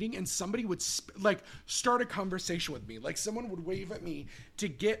in and reading, and somebody would start a conversation with me. Like someone would wave at me to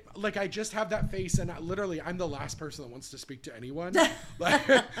get, like, I just have that face, and I'm the last person that wants to speak to anyone.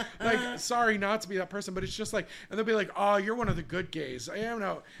 like, sorry not to be that person, but it's just like, and they'll be like, oh, you're one of the good gays. I am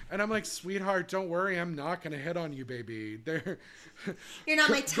now. And I'm like, sweetheart, don't worry. I'm not going to hit on you, baby. You're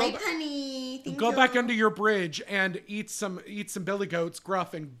not my type, honey. Go back under your bridge and eat some billy goats,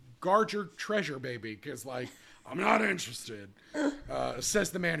 gruff, and guard your treasure, baby, because like I'm not interested, says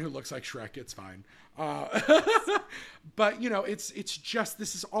the man who looks like Shrek. It's fine. But it's just,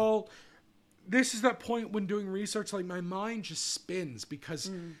 this is that point when doing research, like my mind just spins because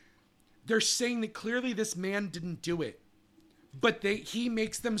they're saying that clearly this man didn't do it, but he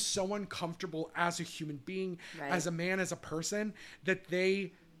makes them so uncomfortable as a human being, as a man, as a person, that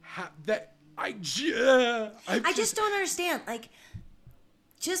they have that I just don't understand. Like,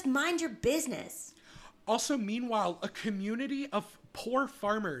 just mind your business. Also, meanwhile, a community of poor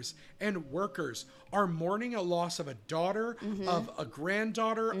farmers and workers are mourning a loss of a daughter, of a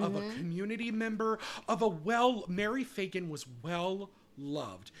granddaughter, of a community member, Mary Fagan was well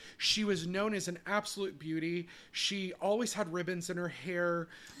loved. She was known as an absolute beauty. She always had ribbons in her hair.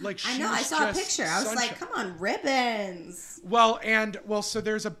 Like, I know, I saw a picture. I was like, come on, ribbons. So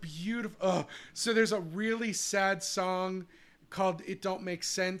there's a really sad song called It Don't Make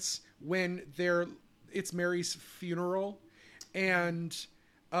Sense when it's Mary's funeral, and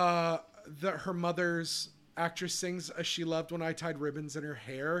her mother's actress sings As She Loved When I Tied Ribbons in Her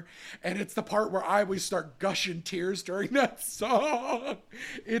Hair, and it's the part where I always start gushing tears during that song.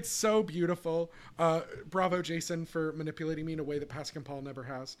 It's so beautiful. Bravo, Jason, for manipulating me in a way that Pascal never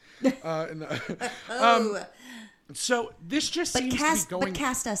has. So this just seems to be going... But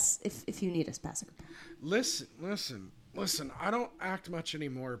cast us if you need us, Pascal. Listen, I don't act much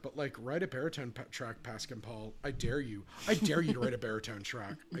anymore, but like, write a baritone track, Pascal Paul. I dare you. I dare you to write a baritone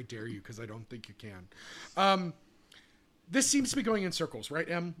track. I dare you, because I don't think you can. This seems to be going in circles, right,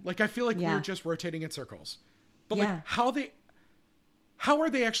 Em? Like, I feel like we're just rotating in circles. But like, how are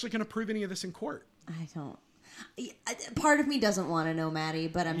they actually going to prove any of this in court? I don't. Part of me doesn't want to know, Maddie,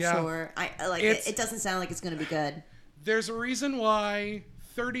 but I'm sure. It doesn't sound like it's going to be good. There's a reason why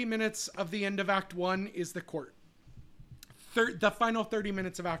 30 minutes of the end of Act 1 is the court. The final 30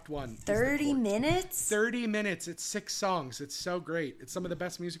 minutes of Act 1. 30 minutes? 30 minutes. It's 6 songs. It's so great. It's some of the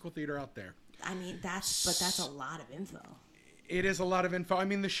best musical theater out there. I mean, that's a lot of info. It is a lot of info. I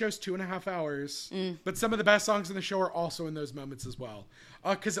mean, the show's 2.5 hours, but some of the best songs in the show are also in those moments as well.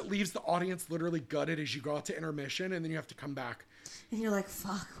 Because it leaves the audience literally gutted as you go out to intermission, and then you have to come back. And you're like,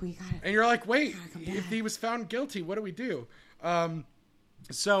 fuck, we got it. And you're like, wait, if he was found guilty, what do we do?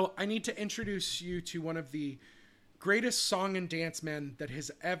 So I need to introduce you to one of the greatest song and dance men that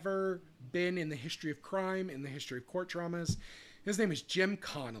has ever been in the history of crime, in the history of court dramas. His name is Jim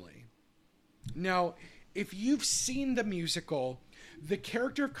Connolly. Now, if you've seen the musical, the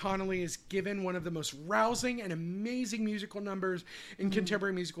character of Connolly is given one of the most rousing and amazing musical numbers in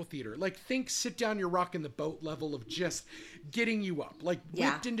contemporary musical theater. Like, think Sit Down, You're Rockin' the Boat level of just getting you up. Like,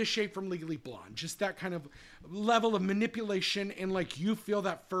 whipped into shape from Legally Blonde. Just that kind of level of manipulation, and like, you feel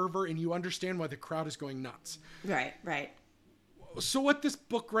that fervor and you understand why the crowd is going nuts. Right. So what this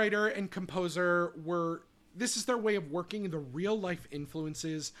book writer and composer this is their way of working the real life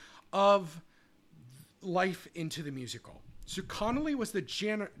influences of life into the musical. So Connolly was the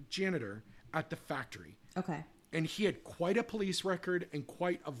janitor at the factory. Okay. And he had quite a police record and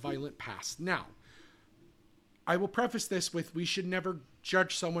quite a violent past. Now, I will preface this with, we should never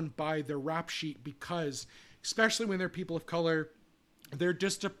judge someone by their rap sheet, because especially when they're people of color, they're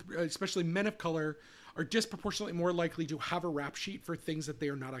just, especially men of color, are disproportionately more likely to have a rap sheet for things that they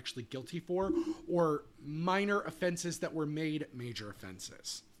are not actually guilty for, or minor offenses that were made major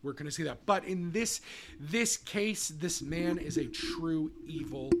offenses. We're going to see that. But in this case, this man is a true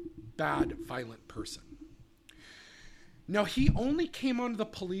evil, bad, violent person. Now, he only came onto the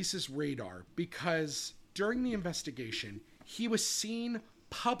police's radar because during the investigation, he was seen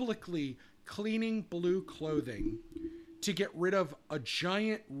publicly cleaning blue clothing to get rid of a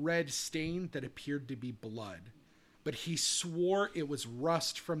giant red stain that appeared to be blood. But he swore it was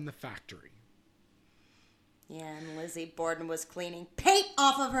rust from the factory. Yeah, and Lizzie Borden was cleaning paint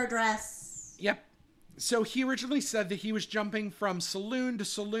off of her dress. Yep. So he originally said that he was jumping from saloon to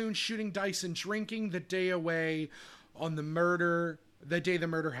saloon, shooting dice and drinking the day away on the day the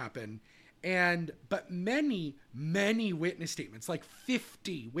murder happened. But many witness statements, like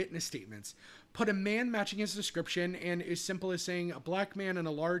 50 witness statements, put a man matching his description, and as simple as saying a black man in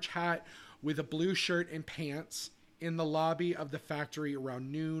a large hat with a blue shirt and pants in the lobby of the factory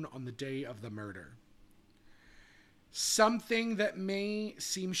around noon on the day of the murder. Something that may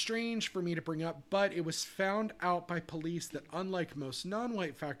seem strange for me to bring up, but it was found out by police that unlike most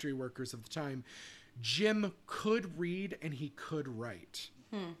non-white factory workers of the time, Jim could read and he could write.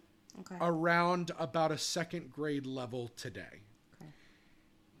 Okay. Around about a second grade level today. Okay.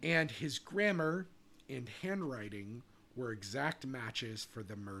 And his grammar and handwriting were exact matches for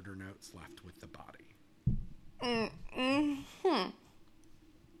the murder notes left with the body.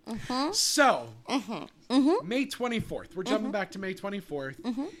 So, May 24th. We're jumping back to May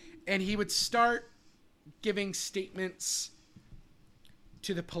 24th. And he would start giving statements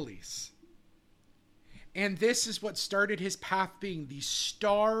to the police. And this is what started his path being the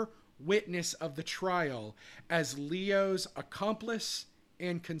star witness of the trial as Leo's accomplice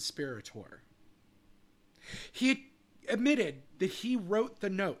and conspirator. He admitted that he wrote the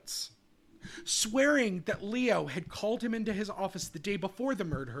notes, swearing that Leo had called him into his office the day before the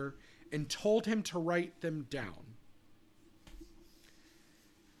murder and told him to write them down.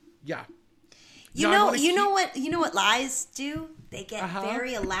 Yeah. You know what lies do? They get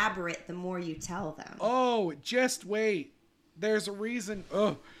very elaborate the more you tell them. Oh, just wait. There's a reason.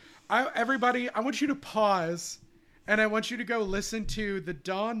 Oh, everybody, I want you to pause, and I want you to go listen to the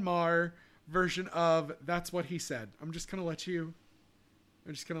Don Marr version of That's What He Said. I'm just going to let you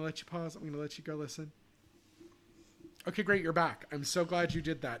pause. I'm going to let you go listen. Okay, great. You're back. I'm so glad you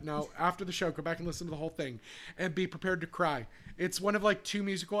did that. Now, after the show, go back and listen to the whole thing and be prepared to cry. It's one of like 2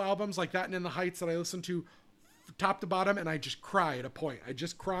 musical albums like that and In the Heights that I listen to top to bottom, and I just cry at a point. I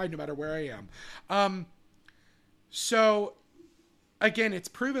just cry no matter where I am. So again, it's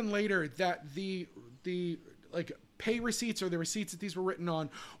proven later that the like pay receipts or the receipts that these were written on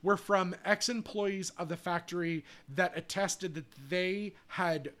were from ex-employees of the factory that attested that they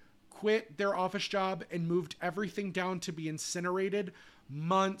had quit their office job and moved everything down to be incinerated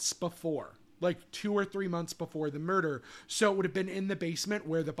months before, like 2 or 3 months before the murder. So it would have been in the basement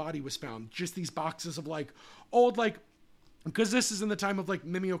where the body was found. Just these boxes of like old, like, because this is in the time of like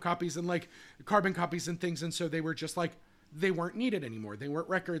mimeocopies and like carbon copies and things. And so they were just like, they weren't needed anymore. They weren't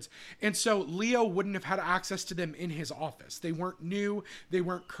records. And so Leo wouldn't have had access to them in his office. They weren't new. They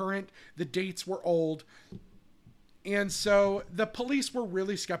weren't current. The dates were old. And so the police were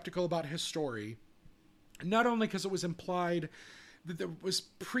really skeptical about his story, not only because it was implied that it was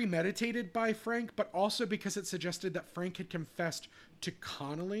premeditated by Frank, but also because it suggested that Frank had confessed to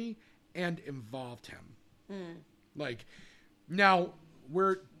Connolly and involved him. Like, now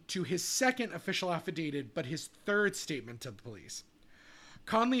we're to his second official affidavit, but his third statement to the police.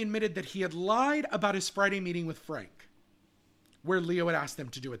 Connolly admitted that he had lied about his Friday meeting with Frank, where Leo had asked them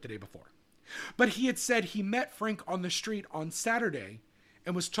to do it the day before. But he had said he met Frank on the street on Saturday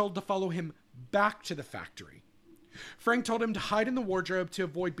and was told to follow him back to the factory. Frank told him to hide in the wardrobe to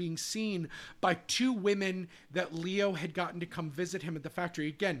avoid being seen by 2 women that Leo had gotten to come visit him at the factory.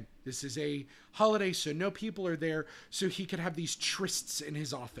 Again, this is a holiday, so no people are there, so he could have these trysts in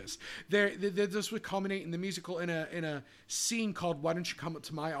his office. This would culminate in the musical in a scene called Why Don't You Come Up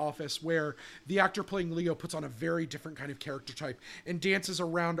to My Office, where the actor playing Leo puts on a very different kind of character type and dances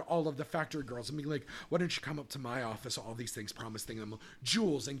around all of the factory girls and being like, why don't you come up to my office? All these things, promising them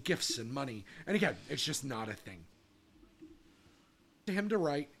jewels and gifts and money. And again, it's just not a thing. To him to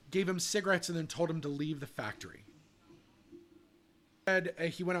write, gave him cigarettes, and then told him to leave the factory.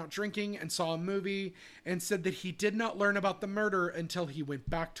 He went out drinking and saw a movie and said that he did not learn about the murder until he went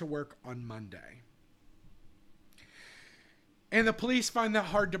back to work on Monday. And the police find that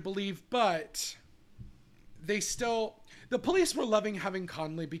hard to believe, but the police were loving having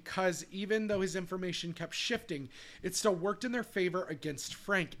Connolly because even though his information kept shifting, it still worked in their favor against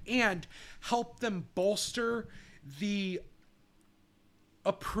Frank and helped them bolster the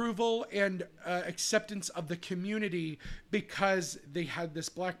approval and acceptance of the community because they had this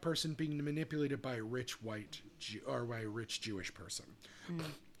black person being manipulated by a rich by a rich Jewish person.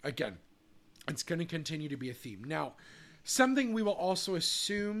 Again, it's going to continue to be a theme. Now, something we will also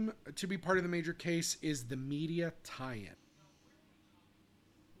assume to be part of the major case is the media tie-in.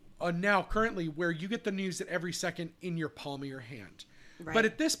 Now, currently, where you get the news at every second in your palm of your hand. Right. But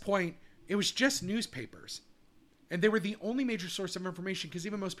at this point, it was just newspapers. And they were the only major source of information because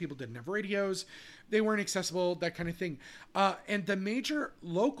even most people didn't have radios. They weren't accessible, that kind of thing. And the major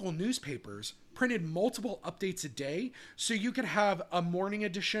local newspapers printed multiple updates a day. So you could have a morning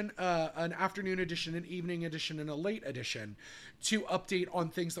edition, an afternoon edition, an evening edition, and a late edition to update on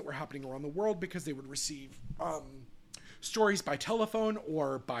things that were happening around the world because they would receive stories by telephone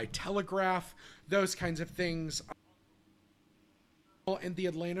or by telegraph, those kinds of things. And the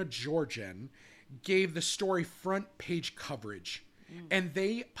Atlanta Georgian gave the story front page coverage, and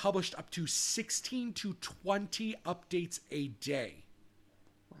they published up to 16 to 20 updates a day.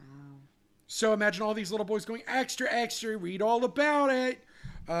 Wow. So imagine all these little boys going, extra, extra, read all about it.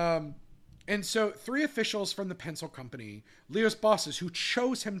 And so 3 officials from the pencil company, Leo's bosses, who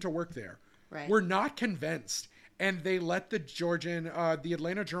chose him to work there, were not convinced. And they let the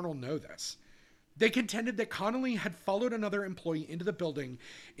Atlanta Journal know this. They contended that Connolly had followed another employee into the building,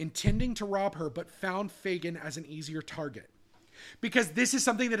 intending to rob her, but found Fagan as an easier target. Because this is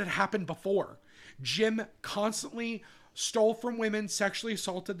something that had happened before. Jim constantly stole from women, sexually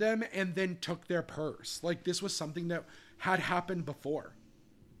assaulted them, and then took their purse. Like, this was something that had happened before.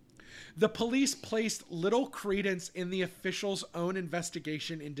 The police placed little credence in the officials' own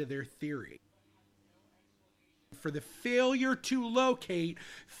investigation into their theory for the failure to locate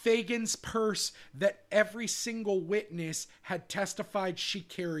Fagan's purse that every single witness had testified she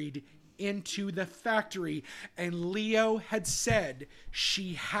carried into the factory, and Leo had said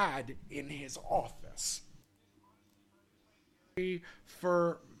she had in his office.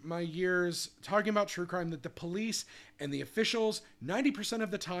 For my years talking about true crime, that the police and the officials 90%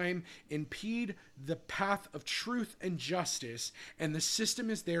 of the time impede the path of truth and justice, and the system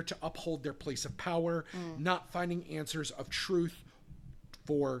is there to uphold their place of power, not finding answers of truth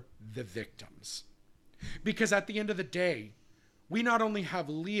for the victims. Because at the end of the day, we not only have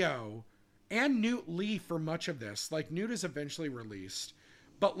Leo and Newt Lee for much of this, like Newt is eventually released,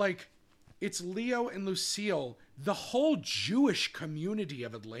 but like it's Leo and Lucille, the whole Jewish community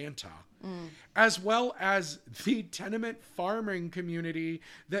of Atlanta, as well as the tenement farming community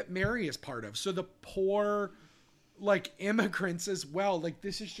that Mary is part of. So the poor, like, immigrants as well. Like,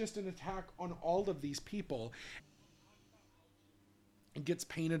 this is just an attack on all of these people. It gets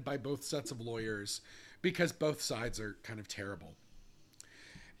painted by both sets of lawyers because both sides are kind of terrible.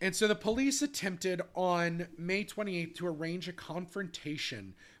 And so the police attempted on May 28th to arrange a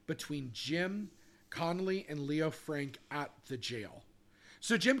confrontation between Jim Connolly and Leo Frank at the jail.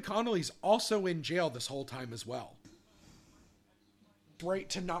 So Jim Connolly's also in jail this whole time as well. Right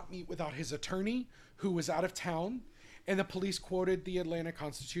to not meet without his attorney, who was out of town. And the police quoted the Atlanta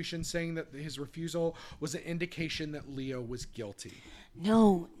Constitution saying that his refusal was an indication that Leo was guilty.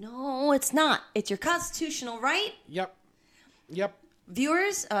 No, it's not. It's your constitutional right. Yep.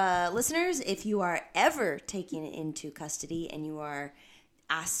 Viewers, listeners, if you are ever taken into custody and you are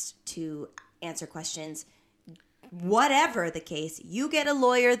asked to answer questions, whatever the case, you get a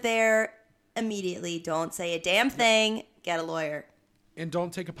lawyer there immediately. Don't say a damn thing. Get a lawyer. And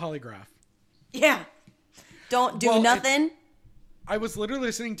don't take a polygraph. Yeah. Don't do nothing. I was literally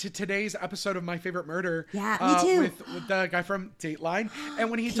listening to today's episode of My Favorite Murder. Yeah, me too. With the guy from Dateline. And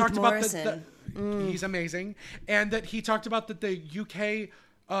when he Keith talked Morrison. about he's amazing. And that he talked about that the UK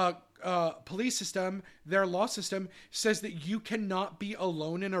police system, their law system, says that you cannot be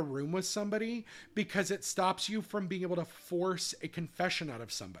alone in a room with somebody because it stops you from being able to force a confession out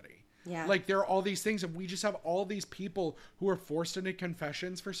of somebody. Yeah. Like, there are all these things, and we just have all these people who are forced into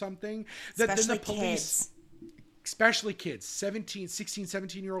confessions for something that Especially then the police... kids. Especially kids, 16,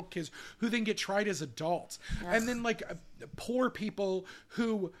 17-year-old kids who then get tried as adults. Ugh. And then, like, poor people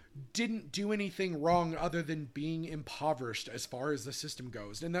who didn't do anything wrong other than being impoverished as far as the system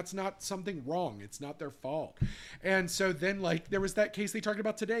goes. And that's not something wrong. It's not their fault. And so then, like, there was that case they talked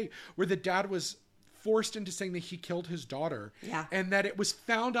about today where the dad was forced into saying that he killed his daughter. Yeah. And that it was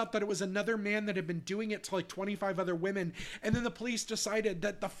found out that it was another man that had been doing it to like 25 other women. And then the police decided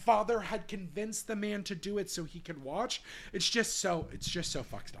that the father had convinced the man to do it so he could watch. It's just so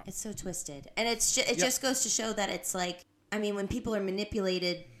fucked up. It's so twisted. And it just goes to show that it's like, I mean, when people are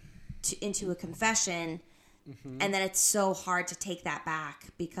manipulated into a confession, and then it's so hard to take that back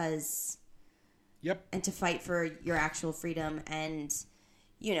because... Yep. And to fight for your actual freedom, and,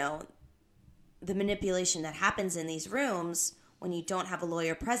 you know, the manipulation that happens in these rooms when you don't have a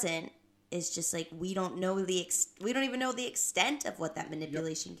lawyer present is just like, we don't even know the extent of what that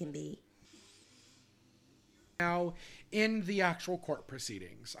manipulation can be. Now, in the actual court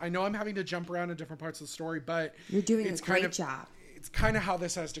proceedings, I know I'm having to jump around in different parts of the story, but you're doing a great job. It's kind of how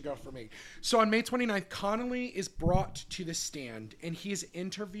this has to go for me. So on May 29th, Connolly is brought to the stand, and he is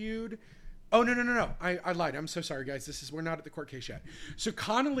interviewed. Oh, no. I lied. I'm so sorry, guys. We're not at the court case yet. So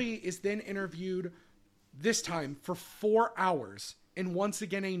Connolly is then interviewed this time for 4 hours. And once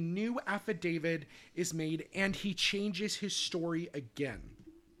again, a new affidavit is made, and he changes his story again.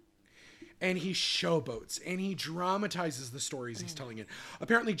 And he showboats, and he dramatizes the stories he's telling it.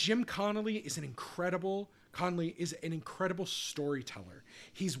 Apparently, Jim Connolly is an incredible storyteller.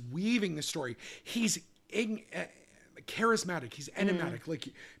 He's weaving the story. He's charismatic. He's enigmatic. Like,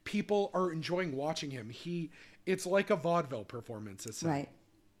 people are enjoying watching him. It's like a vaudeville performance. Right.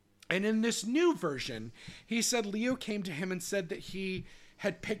 And in this new version, he said Leo came to him and said that he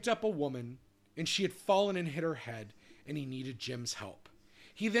had picked up a woman and she had fallen and hit her head, and he needed Jim's help.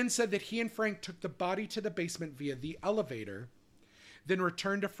 He then said that he and Frank took the body to the basement via the elevator, then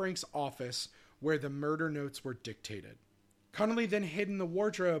returned to Frank's office where the murder notes were dictated. Connolly then hid in the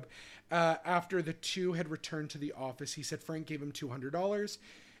wardrobe after the two had returned to the office. He said Frank gave him $200,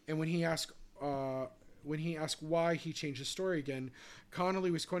 and when he asked why he changed his story again,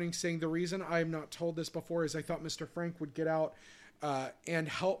 Connolly was quoting saying, "The reason I have not told this before is I thought Mr. Frank would get out and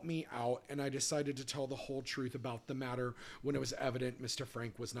help me out, and I decided to tell the whole truth about the matter when it was evident Mr.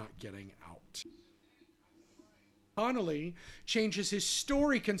 Frank was not getting out." Connolly changes his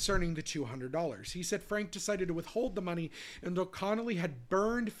story concerning the $200. He said Frank decided to withhold the money until Connolly had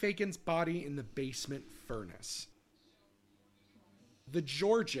burned Fagan's body in the basement furnace. The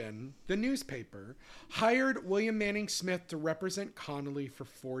Georgian, the newspaper, hired William Manning Smith to represent Connolly for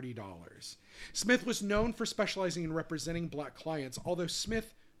 $40. Smith was known for specializing in representing black clients. Although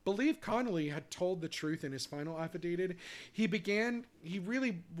Smith believed Connolly had told the truth in his final affidavit, he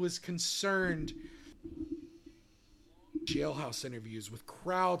really was concerned jailhouse interviews with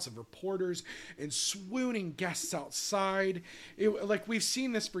crowds of reporters and swooning guests outside. Like, we've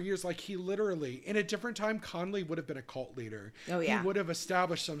seen this for years. Like, he literally, in a different time, Connolly would have been a cult leader. Oh, yeah. He would have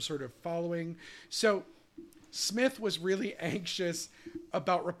established some sort of following. So Smith was really anxious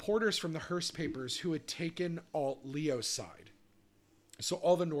about reporters from the Hearst papers who had taken Leo's side. So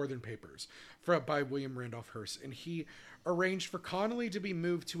all the northern papers by William Randolph Hearst. And he arranged for Connolly to be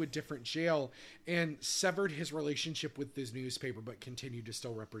moved to a different jail and severed his relationship with this newspaper, but continued to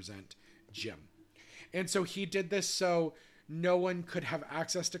still represent Jim. And so he did this so no one could have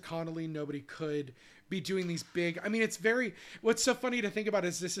access to Connolly. Nobody could be doing these big... I mean, what's so funny to think about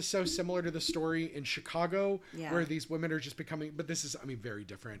is this is so similar to the story in Chicago, where these women are just becoming... But this is, I mean, very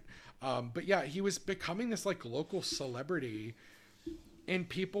different. But yeah, he was becoming this like local celebrity, and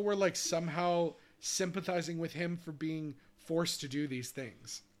people were like somehow sympathizing with him for being forced to do these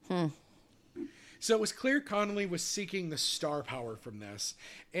things. So it was clear Connolly was seeking the star power from this,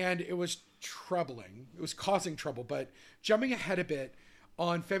 and it was troubling. It was causing trouble. But jumping ahead a bit,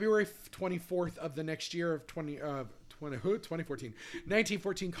 on February 24th of the next year of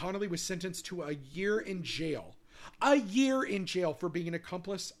 1914, Connolly was sentenced to a year in jail. A year in jail for being an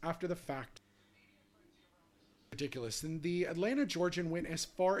accomplice after the fact. Ridiculous. And the Atlanta Georgian went as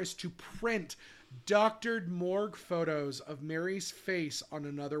far as to print doctored morgue photos of Mary's face on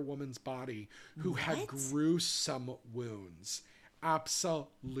another woman's body who had gruesome wounds.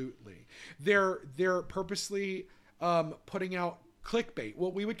 Absolutely. They're purposely putting out clickbait,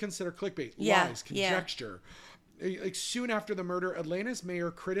 what we would consider clickbait, lies, conjecture. Like, soon after the murder, Atlanta's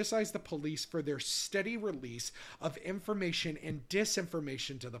mayor criticized the police for their steady release of information and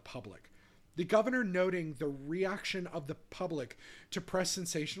disinformation to the public. The governor, noting the reaction of the public to press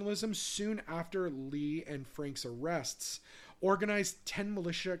sensationalism soon after Lee and Frank's arrests, organized 10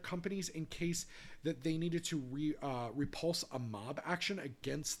 militia companies in case that they needed to repulse a mob action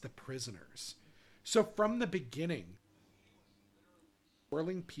against the prisoners. So from the beginning,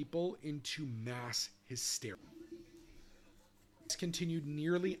 whirling people into mass hysteria. This continued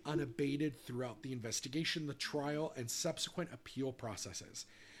nearly unabated throughout the investigation, the trial, and subsequent appeal processes.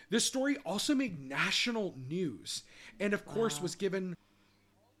 This story also made national news and, of course, was given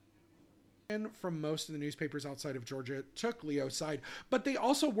from most of the newspapers outside of Georgia took Leo's side, but they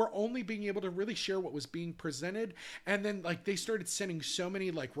also were only being able to really share what was being presented. And then like they started sending so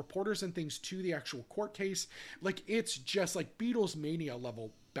many like reporters and things to the actual court case. Like it's just like Beatles mania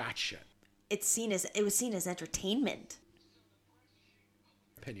level batshit. It was seen as entertainment.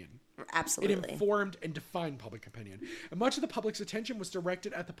 Opinion. Absolutely. It informed and defined public opinion. And much of the public's attention was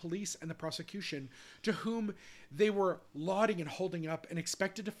directed at the police and the prosecution, to whom they were lauding and holding up and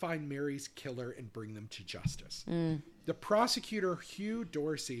expected to find Mary's killer and bring them to justice. The prosecutor, Hugh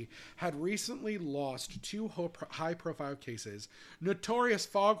Dorsey, had recently lost two high-profile cases, notorious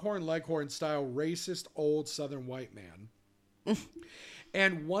foghorn leghorn style racist old Southern white man.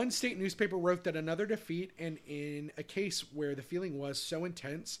 And one state newspaper wrote that another defeat and in a case where the feeling was so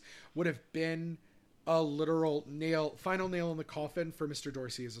intense would have been a literal final nail in the coffin for Mr.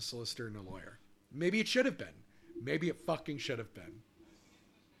 Dorsey as a solicitor and a lawyer. Maybe it should have been. Maybe it fucking should have been.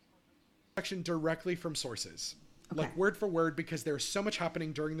 Section directly from sources. Okay. Like word for word, because there's so much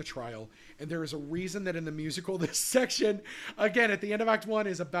happening during the trial. And there is a reason that in the musical, this section, again, at the end of Act 1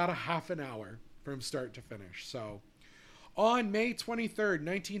 is about a half an hour from start to finish. So... on May 23rd,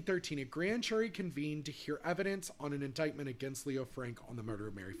 1913, a grand jury convened to hear evidence on an indictment against Leo Frank on the murder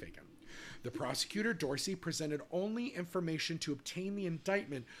of Mary Fagan. The prosecutor, Dorsey, presented only information to obtain the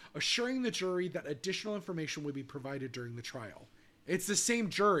indictment, assuring the jury that additional information would be provided during the trial. It's the same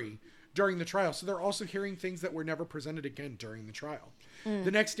jury during the trial, so they're also hearing things that were never presented again during the trial.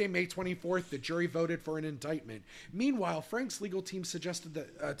 The next day, May 24th, the jury voted for an indictment. Meanwhile, Frank's legal team suggested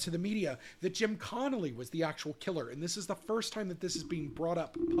that, to the media that Jim Connolly was the actual killer, and this is the first time that this is being brought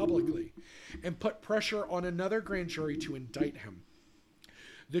up publicly, and put pressure on another grand jury to indict him.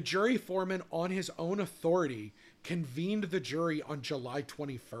 The jury foreman, on his own authority, convened the jury on July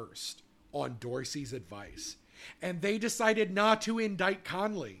 21st on Dorsey's advice, and they decided not to indict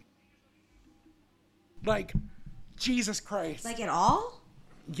Connolly. Like... Jesus Christ. Like at all?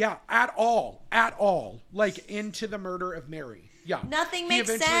 Yeah, at all. At all. Like into the murder of Mary. Yeah. Nothing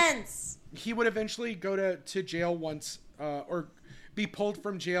makes sense. He would eventually go to jail once, or be pulled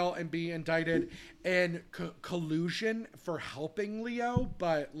from jail and be indicted in collusion for helping Leo.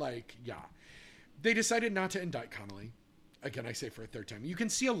 But like, yeah. They decided not to indict Connolly. Again, I say for a third time. You can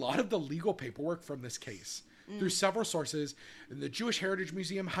see a lot of the legal paperwork from this case through several sources. The Jewish Heritage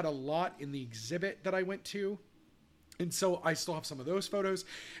Museum had a lot in the exhibit that I went to. And so I still have some of those photos.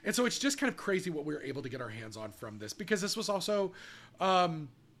 And so it's just kind of crazy what we were able to get our hands on from this, because this was also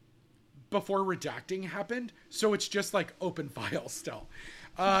before redacting happened. So it's just like open file still.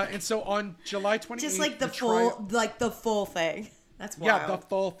 And so on July 28th, just like the full thing. That's wild. Yeah, the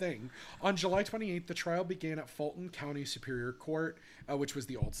full thing. On July 28th, the trial began at Fulton County Superior Court, which was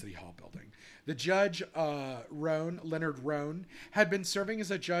the old City Hall building. The judge, Leonard Roan, had been serving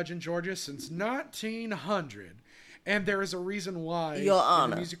as a judge in Georgia since 1900. And there is a reason why Your Honor. In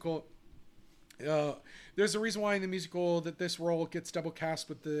the musical, there's a reason why in the musical that this role gets double cast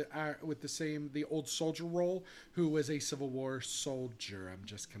with the old soldier role, who was a Civil War soldier. I'm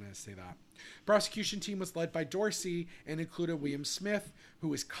just gonna say that. Prosecution team was led by Dorsey and included William Smith, who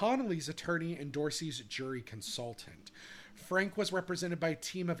was Connolly's attorney and Dorsey's jury consultant. Frank was represented by a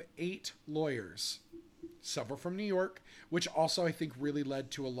team of 8 lawyers, several from New York, which also I think really led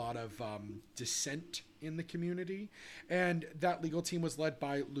to a lot of dissent in the community. And that legal team was led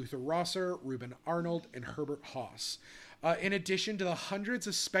by Luther Rosser, Reuben Arnold, and Herbert Haas. In addition to the hundreds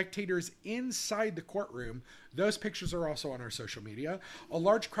of spectators inside the courtroom, those pictures are also on our social media, a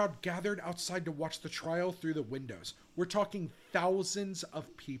large crowd gathered outside to watch the trial through the windows. We're talking thousands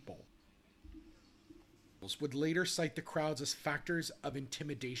of people. Would later cite the crowds as factors of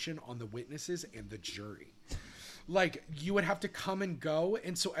intimidation on the witnesses and the jury. Like, you would have to come and go,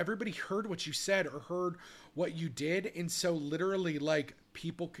 and so everybody heard what you said or heard what you did, and so literally, like,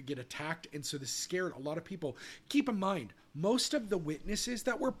 people could get attacked, and so this scared a lot of people. Keep in mind, most of the witnesses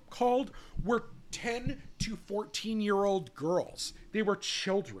that were called were 10 to 14-year-old girls. They were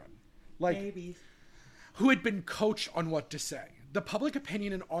children. Like, babies. Who had been coached on what to say. The public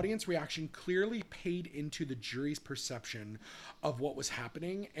opinion and audience reaction clearly paid into the jury's perception of what was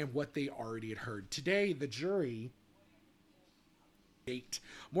happening and what they already had heard. Today, the jury,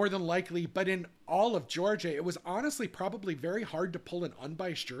 more than likely, but in all of Georgia, it was honestly probably very hard to pull in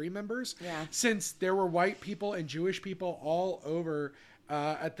unbiased jury members, since there were white people and Jewish people all over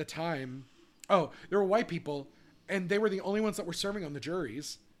at the time. Oh, there were white people, and they were the only ones that were serving on the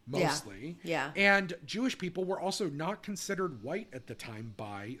juries. Mostly. Yeah. And Jewish people were also not considered white at the time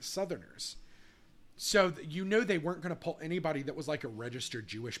by Southerners. So they weren't going to pull anybody that was like a registered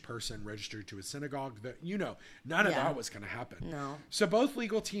Jewish person registered to a synagogue. That none of that was going to happen. No. So both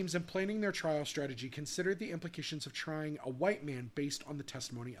legal teams, in planning their trial strategy, considered the implications of trying a white man based on the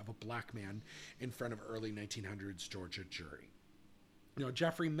testimony of a black man in front of early 1900s Georgia jury.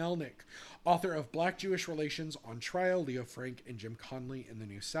 Jeffrey Melnick, author of Black-Jewish Relations on Trial, Leo Frank and Jim Connolly in the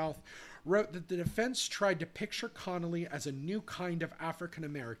New South, wrote that the defense tried to picture Connolly as a new kind of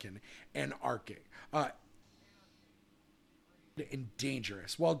African-American, anarchic, and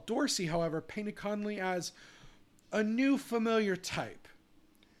dangerous, while Dorsey, however, painted Connolly as a new familiar type.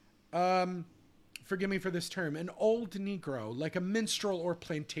 Forgive me for this term, an old Negro, like a minstrel or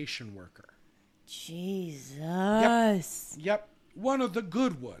plantation worker. Jesus. Yep. One of the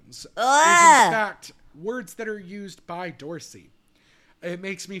good ones is, in fact, words that are used by Dorsey. It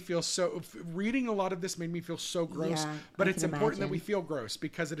makes me feel so... Reading a lot of this made me feel so gross, but it's important that we feel gross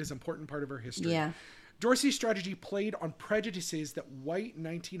because it is an important part of our history. Yeah. Dorsey's strategy played on prejudices that white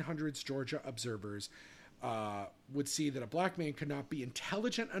 1900s Georgia observers would see that a black man could not be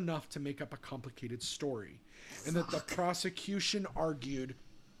intelligent enough to make up a complicated story. And that the prosecution argued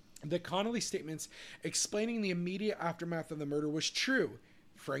that Connolly's statements explaining the immediate aftermath of the murder was true.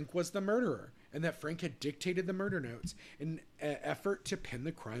 Frank was the murderer, and that Frank had dictated the murder notes in an effort to pin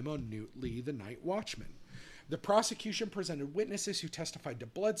the crime on Newt Lee, the night watchman. The prosecution presented witnesses who testified to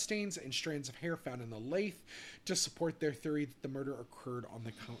bloodstains and strands of hair found in the lathe to support their theory that the murder occurred on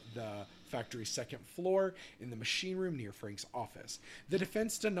the factory's second floor in the machine room near Frank's office. The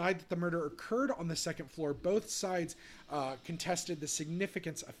defense denied that the murder occurred on the second floor. Both sides contested the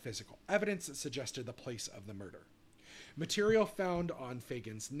significance of physical evidence that suggested the place of the murder. Material found on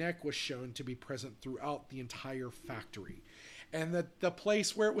Fagan's neck was shown to be present throughout the entire factory, and that the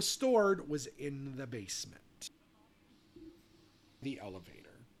place where it was stored was in the basement. The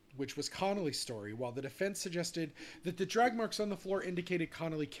elevator, which was Connolly's story, while the defense suggested that the drag marks on the floor indicated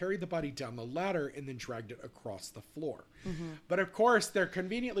Connolly carried the body down the ladder and then dragged it across the floor. Mm-hmm. But of course, there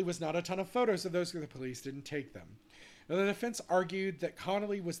conveniently was not a ton of photos of those because the police didn't take them. Now, the defense argued that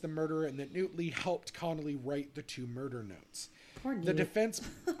Connolly was the murderer and that Newt Lee helped Connolly write the two murder notes. Poor Newt. The defense,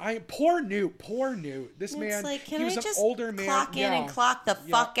 poor Newt. This man, like, he was an older man. Clock in and clock the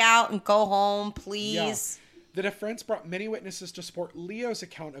fuck out and go home, please. Yeah. The defense brought many witnesses to support Leo's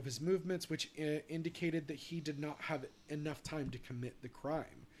account of his movements, which indicated that he did not have enough time to commit the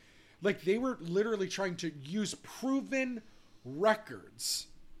crime. Like, they were literally trying to use proven records.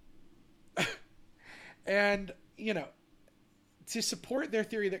 And, to support their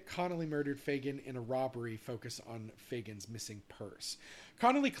theory that Connolly murdered Fagan in a robbery focused on Fagan's missing purse.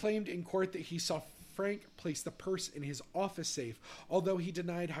 Connolly claimed in court that he saw Frank place the purse in his office safe, although he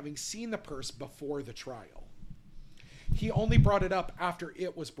denied having seen the purse before the trial. He only brought it up after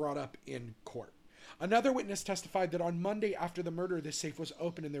it was brought up in court. Another witness testified that on Monday after the murder, the safe was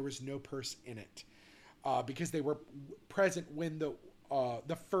open and there was no purse in it, because they were present when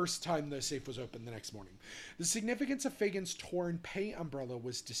the first time the safe was opened the next morning. The significance of Fagan's torn pay umbrella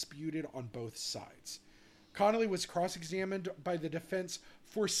was disputed on both sides. Connolly was cross-examined by the defense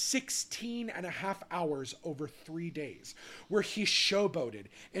for 16 and a half hours over 3 days, where he showboated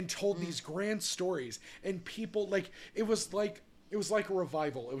and told these grand stories, and people, it was like a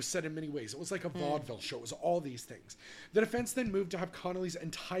revival. It was said in many ways. It was like a vaudeville show. It was all these things. The defense then moved to have Connolly's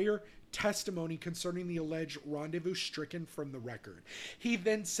entire testimony concerning the alleged rendezvous stricken from the record. He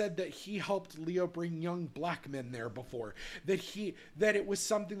then said that he helped Leo bring young black men there before, that it was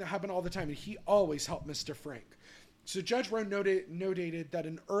something that happened all the time, and he always helped Mr. Frank. So Judge Rowe noted that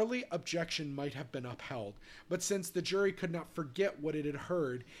an early objection might have been upheld, but since the jury could not forget what it had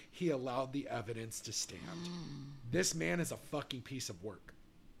heard, he allowed the evidence to stand. This man is a fucking piece of work.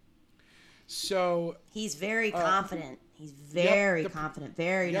 So he's very confident. He's very confident,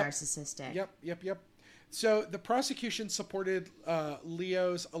 very narcissistic. Yep. So the prosecution supported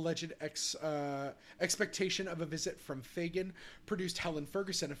Leo's alleged expectation of a visit from Fagan, produced Helen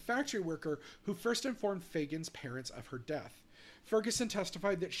Ferguson, a factory worker who first informed Fagan's parents of her death. Ferguson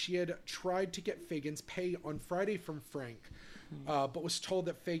testified that she had tried to get Fagan's pay on Friday from Frank, but was told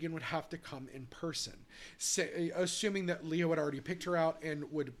that Fagan would have to come in person, assuming that Leo had already picked her out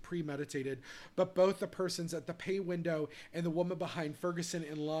and would premeditated. But both the persons at the pay window and the woman behind Ferguson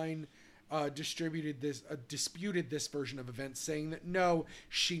in line disputed this version of events, saying that no,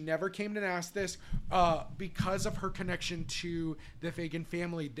 she never came and asked this. Because of her connection to the Fagan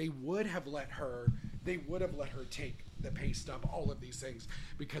family, they would have let her take the pay stub, all of these things,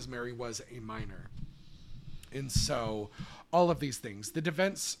 because Mary was a minor. And so all of these things. The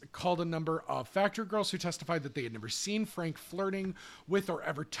defense called a number of factory girls who testified that they had never seen Frank flirting with or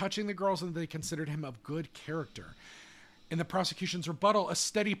ever touching the girls, and they considered him of good character. In the prosecution's rebuttal, a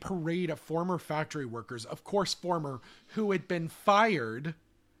steady parade of former factory workers, of course former, who had been fired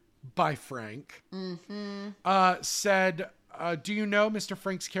by Frank, said, do you know Mr.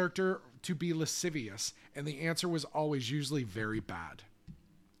 Frank's character to be lascivious? And the answer was always usually very bad.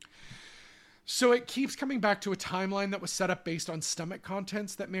 So it keeps coming back to a timeline that was set up based on stomach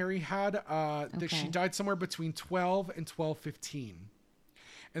contents that Mary had, that she died somewhere between 12 and 12:15.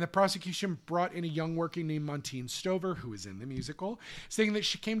 And the prosecution brought in a young worker named Montine Stover, who is in the musical, saying that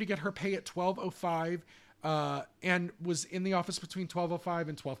she came to get her pay at 12:05 and was in the office between 12:05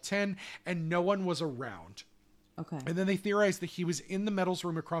 and 12:10, and no one was around. Okay. And then they theorized that he was in the metals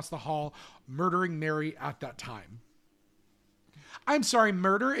room across the hall murdering Mary at that time. I'm sorry,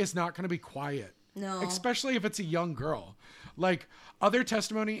 murder is not going to be quiet. No. Especially if it's a young girl. Like, other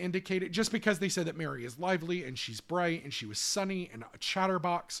testimony indicated, just because they said that Mary is lively and she's bright and she was sunny and a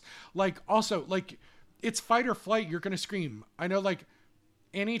chatterbox, like, also, like, it's fight or flight, you're going to scream. I know, like,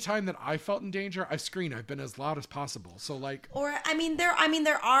 anytime that I felt in danger, I screamed. I've been as loud as possible. So, like... Or,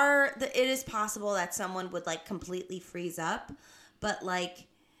 it is possible that someone would, like, completely freeze up, but, like,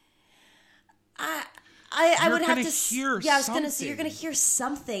 I would have to hear. Yeah, I was gonna say you're gonna hear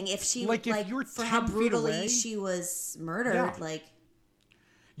something if she like if you were for 10 how feet brutally away, she was murdered. Yeah. Like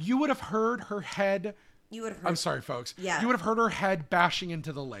you would have heard her head. You would have heard. I'm sorry, folks. Yeah, you would have heard her head bashing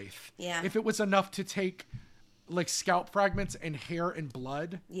into the lathe. Yeah, if it was enough to take like scalp fragments and hair and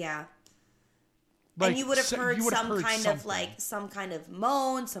blood. Yeah. Like, and you would have heard some kind of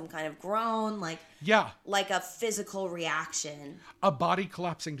moan, some kind of groan, like a physical reaction. A body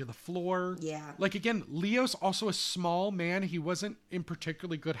collapsing to the floor. Yeah. Like, again, Leo's also a small man. He wasn't in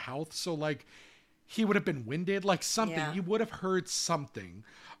particularly good health, so like he would have been winded, like something. Yeah. You would have heard something.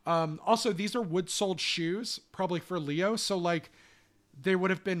 Also, these are wood-soled shoes, probably for Leo, so like they would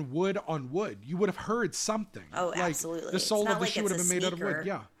have been wood on wood. You would have heard something. Oh, like, absolutely. The sole of the shoe would have been made out of wood.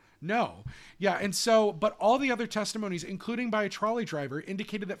 Yeah. No. Yeah, and so, but all the other testimonies, including by a trolley driver,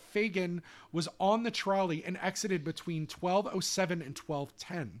 indicated that Fagan was on the trolley and exited between 12:07 and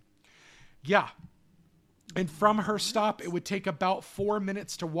 12:10. Yeah. And from her stop, it would take about 4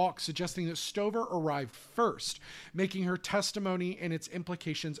 minutes to walk, suggesting that Stover arrived first, making her testimony and its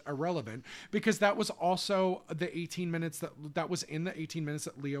implications irrelevant, because that was also the 18 minutes that was in the 18 minutes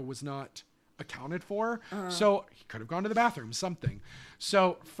that Leo was not accounted for. So he could have gone to the bathroom, something.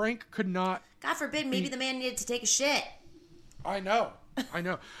 So Frank could not... God forbid, maybe the man needed to take a shit. I know.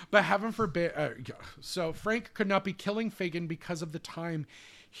 But heaven forbid... so Frank could not be killing Fagan because of the time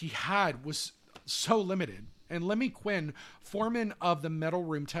he had was so limited. And Lemmy Quinn, foreman of the metal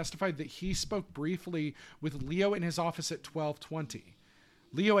room, testified that he spoke briefly with Leo in his office at 12:20.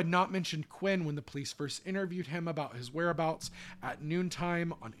 Leo had not mentioned Quinn when the police first interviewed him about his whereabouts at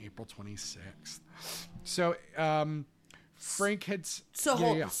noontime on April 26th. So, Frank had...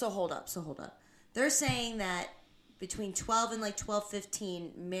 Hold up. They're saying that between 12 and like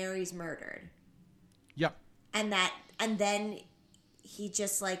 12:15, Mary's murdered. Yep. And then he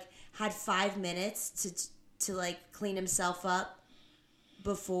just like had 5 minutes to like clean himself up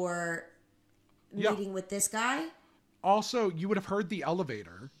before meeting with this guy. Also, you would have heard the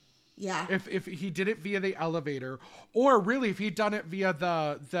elevator. Yeah. If he did it via the elevator, or really if he'd done it via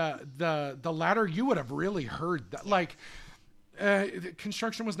the ladder, you would have really heard that. Like, the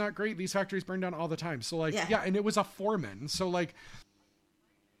construction was not great. These factories burned down all the time. So like, and it was a foreman. So like,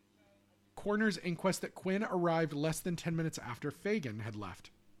 coroner's inquest that Quinn arrived less than 10 minutes after Fagan had left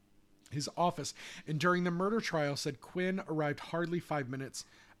his office, and during the murder trial said Quinn arrived hardly 5 minutes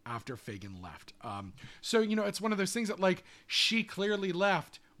after Fagan left. So, you know, it's one of those things that like she clearly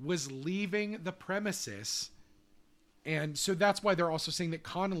left, was leaving the premises. And so that's why they're also saying that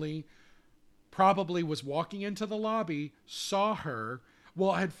Connolly probably was walking into the lobby, saw her,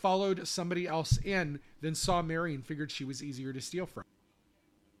 had followed somebody else in, then saw Mary and figured she was easier to steal from.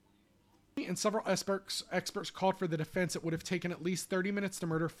 And several experts called for the defense it would have taken at least 30 minutes to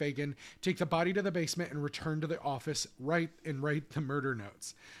murder Fagan, take the body to the basement, and return to the office, write the murder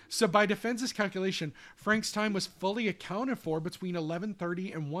notes. So by defense's calculation, Frank's time was fully accounted for between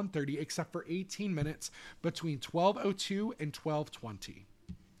 11:30 and 1:30, except for 18 minutes between 12:02 and 12:20.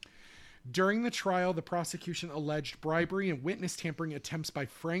 During the trial, the prosecution alleged bribery and witness tampering attempts by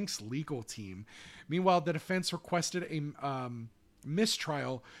Frank's legal team. Meanwhile, the defense requested a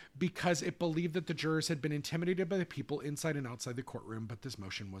mistrial because it believed that the jurors had been intimidated by the people inside and outside the courtroom, but this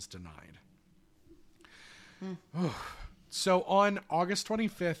motion was denied. So on August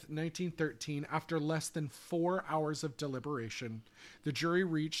 25th, 1913, after less than 4 hours of deliberation, the jury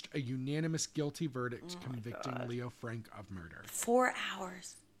reached a unanimous guilty verdict convicting Leo Frank of murder. 4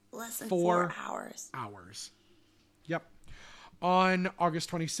 hours. Less than 4 hours. Yep. On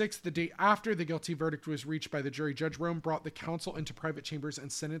August 26th, the day after the guilty verdict was reached by the jury, Judge Rome brought the counsel into private chambers and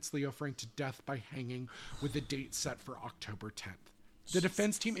sentenced Leo Frank to death by hanging with the date set for October 10th. The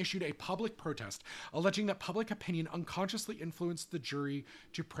defense team issued a public protest, alleging that public opinion unconsciously influenced the jury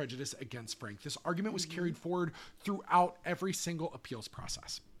to prejudice against Frank. This argument was carried forward throughout every single appeals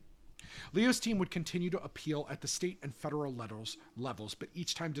process. Leo's team would continue to appeal at the state and federal levels, but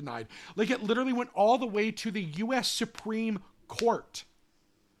each time denied. Like, it literally went all the way to the U.S. Supreme Court.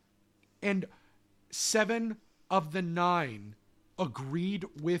 And 7 of the 9 agreed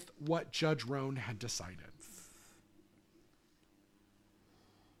with what Judge Rohn had decided.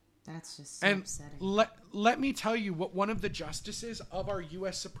 That's just so upsetting. Let me tell you what one of the justices of our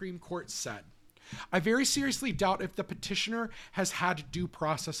U.S. Supreme Court said. I very seriously doubt if the petitioner has had due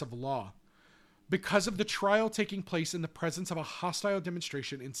process of law. Because of the trial taking place in the presence of a hostile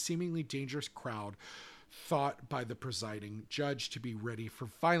demonstration and seemingly dangerous crowd, thought by the presiding judge to be ready for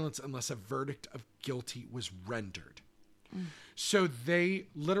violence unless a verdict of guilty was rendered. So they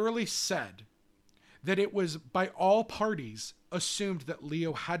literally said that it was by all parties assumed that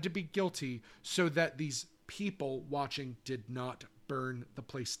Leo had to be guilty so that these people watching did not burn the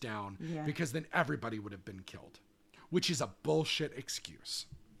place down, because then everybody would have been killed, which is a bullshit excuse.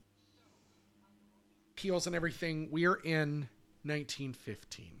 Appeals and everything, we are in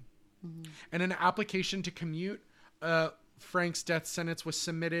 1915. And an application to commute Frank's death sentence was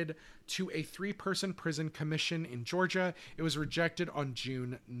submitted to a 3-person prison commission in Georgia. It was rejected on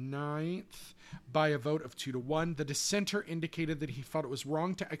June 9th by a vote of 2-1. The dissenter indicated that he felt it was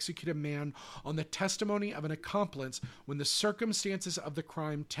wrong to execute a man on the testimony of an accomplice when the circumstances of the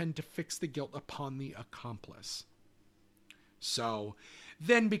crime tend to fix the guilt upon the accomplice. So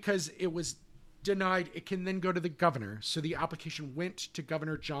then, because it was denied, it can then go to the governor. So the application went to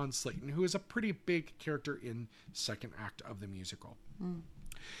Governor John Slayton, who is a pretty big character in second act of the musical.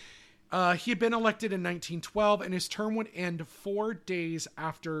 He had been elected in 1912, and his term would end 4 days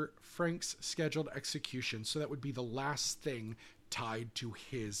after Frank's scheduled execution. So that would be the last thing tied to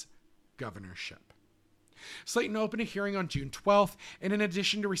his governorship. Slayton opened a hearing on June 12th, and in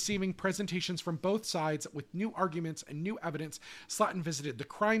addition to receiving presentations from both sides with new arguments and new evidence, Slayton visited the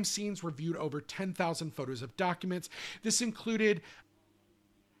crime scenes, reviewed over 10,000 photos of documents. This included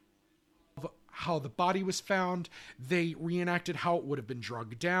how the body was found. They reenacted how it would have been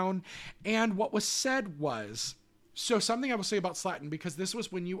drugged down. And what was said was, so something I will say about Slayton, because this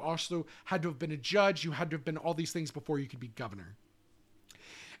was when you also had to have been a judge, you had to have been all these things before you could be governor.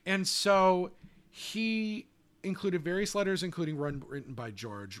 And so he included various letters, including one written by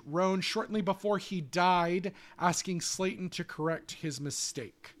George Rohn shortly before he died, asking Slayton to correct his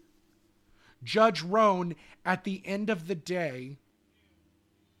mistake. Judge Rohn, at the end of the day,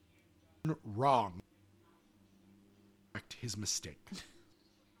 wrong. Correct his mistake.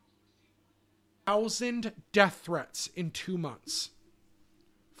 1,000 death threats in 2 months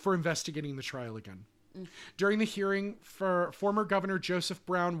for investigating the trial again. During the hearing, former Governor Joseph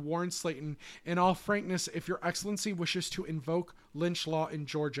Brown warned Slayton, "In all frankness, if your excellency wishes to invoke lynch law in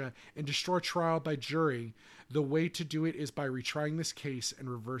Georgia and destroy trial by jury, the way to do it is by retrying this case and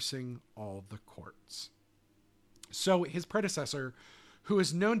reversing all the courts." So his predecessor, who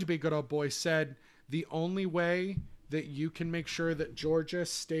is known to be a good old boy, said, "The only way that you can make sure that Georgia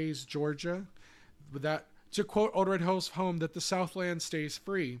stays Georgia, that, to quote Old Red Hill's home, that the Southland stays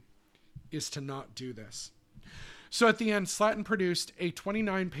free, is to not do this." So at the end, Slayton produced a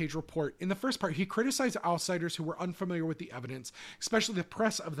 29-page report. In the first part, he criticized outsiders who were unfamiliar with the evidence, especially the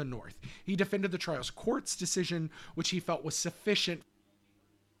press of the North. He defended the trial's court's decision, which he felt was sufficient.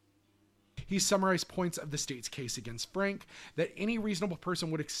 He summarized points of the state's case against Frank, that any reasonable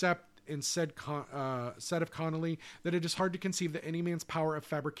person would accept, and said of Connolly that it is hard to conceive that any man's power of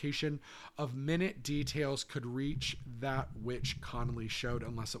fabrication of minute details could reach that which Connolly showed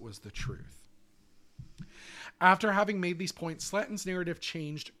unless it was the truth. After having made these points, Slayton's narrative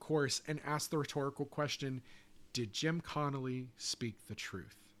changed course and asked the rhetorical question, did Jim Connolly speak the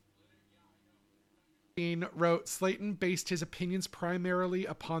truth? Wrote, Slayton based his opinions primarily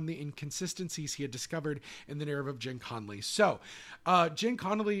upon the inconsistencies he had discovered in the narrative of Jim Connolly. So, Jim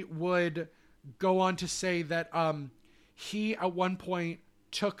Connolly would go on to say that he at one point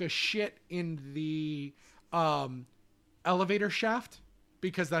took a shit in the elevator shaft,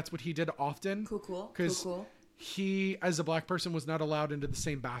 because that's what he did often. Cool. he, as a black person, was not allowed into the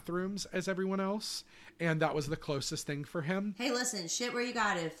same bathrooms as everyone else. And that was the closest thing for him. Hey, listen, shit where you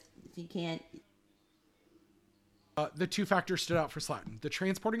got it if you can't. The two factors stood out for Slatton: the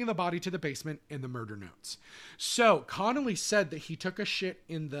transporting of the body to the basement and the murder notes. So Connolly said that he took a shit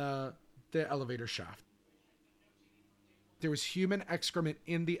in the elevator shaft. There was human excrement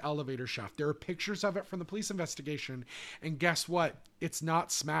in the elevator shaft. There are pictures of it from the police investigation. And guess what? It's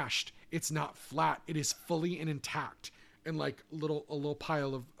not smashed. It's not flat. It is fully and intact. And like a little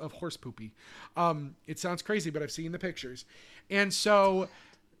pile of horse poopy. It sounds crazy, but I've seen the pictures. And so,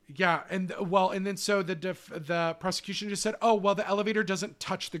 yeah. And then so the prosecution just said, oh, well, the elevator doesn't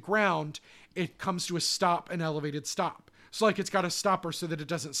touch the ground. It comes to a stop, an elevated stop. So like it's got a stopper so that it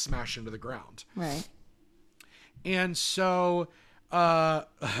doesn't smash into the ground. Right. And so,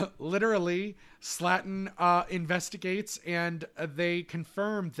 literally, Slatton investigates, and they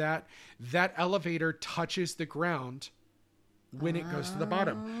confirm that elevator touches the ground when it goes to the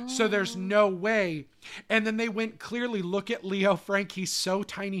bottom. So there's no way. And then they went, clearly, look at Leo Frank. He's so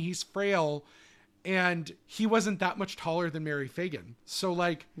tiny, he's frail, and he wasn't that much taller than Mary Fagan. So,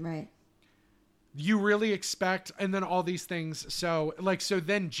 like... Right. You really expect, and then all these things. So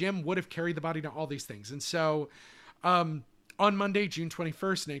then Jim would have carried the body to all these things. And so, on Monday, June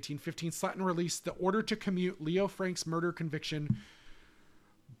 21st, 1915, Slatton released the order to commute Leo Frank's murder conviction,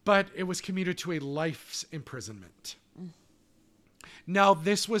 but it was commuted to a life's imprisonment. Now,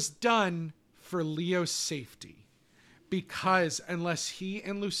 this was done for Leo's safety, because unless he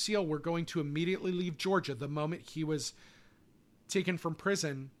and Lucille were going to immediately leave Georgia the moment he was taken from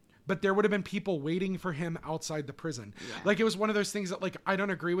prison, but there would have been people waiting for him outside the prison. Yeah. Like, it was one of those things that, like, I don't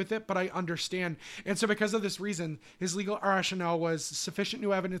agree with it, but I understand. And so because of this reason, his legal rationale was sufficient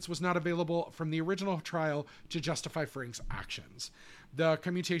new evidence was not available from the original trial to justify Frank's actions. The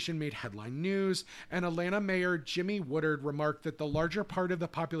commutation made headline news, and Atlanta Mayor Jimmy Woodard remarked that the larger part of the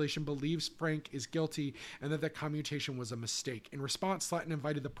population believes Frank is guilty and that the commutation was a mistake. In response, Slatton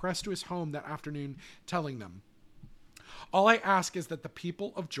invited the press to his home that afternoon, telling them, all I ask is that the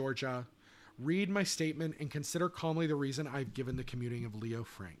people of Georgia read my statement and consider calmly the reason I've given the commuting of Leo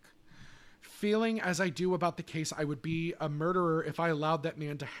Frank. Feeling as I do about the case, I would be a murderer if I allowed that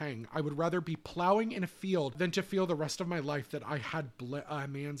man to hang. I would rather be plowing in a field than to feel the rest of my life that I had a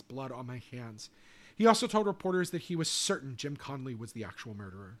man's blood on my hands. He also told reporters that he was certain Jim Conley was the actual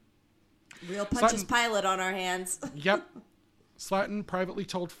murderer. Real Pontius Pilate on our hands. Yep. Slatton privately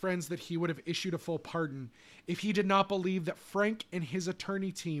told friends that he would have issued a full pardon if he did not believe that Frank and his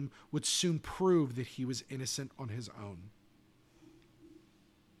attorney team would soon prove that he was innocent on his own.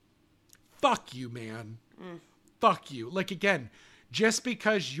 Fuck you, man. Fuck you. Like, again, just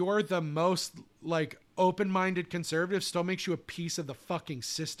because you're the most, like, open-minded conservative still makes you a piece of the fucking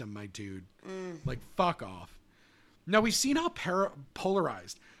system, my dude. Like, fuck off. Now, we've seen how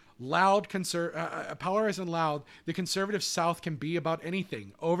polarized... polarized and loud the conservative South can be about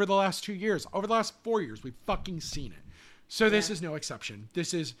anything over the last 2 years, over the last 4 years. We've fucking seen it. So this is no exception.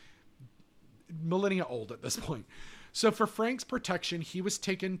 This is millennia old at this point. So for Frank's protection, he was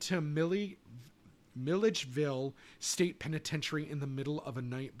taken to Milledgeville State Penitentiary in the middle of a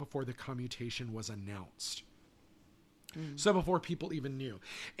night before the commutation was announced. So before people even knew.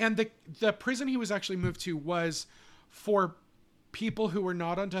 And the prison he was actually moved to was for people who were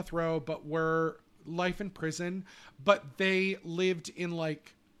not on death row, but were life in prison, but they lived in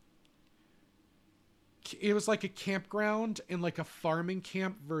like, it was like a campground and like a farming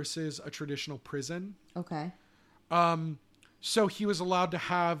camp versus a traditional prison. Okay. So he was allowed to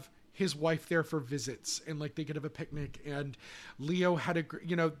have his wife there for visits, and like they could have a picnic, and Leo had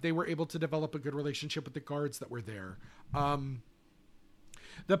they were able to develop a good relationship with the guards that were there.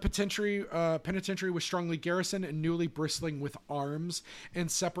 The penitentiary was strongly garrisoned and newly bristling with arms, and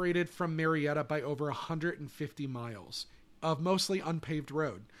separated from Marietta by over 150 miles of mostly unpaved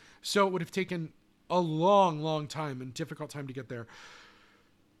road. So it would have taken a long, long time and difficult time to get there.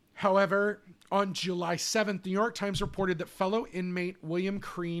 However, on July 7th, the New York Times reported that fellow inmate William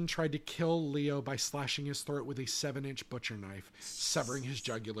Crean tried to kill Leo by slashing his throat with a 7-inch butcher knife, severing his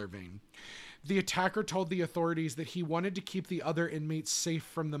jugular vein. The attacker told the authorities that he wanted to keep the other inmates safe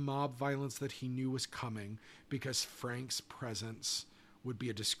from the mob violence that he knew was coming, because Frank's presence would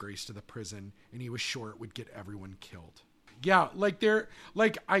be a disgrace to the prison, and he was sure it would get everyone killed. Yeah,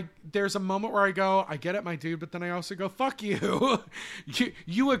 there's a moment where I go, I get it, my dude, but then I also go, fuck you.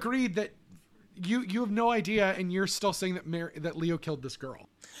 You agreed that you have no idea, and you're still saying that Leo killed this girl.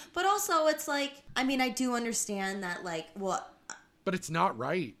 But also, it's like, I mean, I do understand that, like, what. But it's not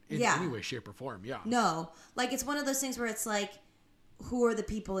right in any way, shape, or form. Yeah. No, like, it's one of those things where it's like, who are the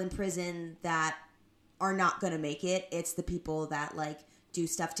people in prison that are not going to make it. It's the people that like do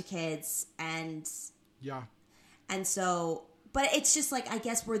stuff to kids and so, but it's just like, I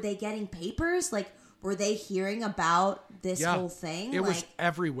guess, were they getting papers? Like, were they hearing about this whole thing? It was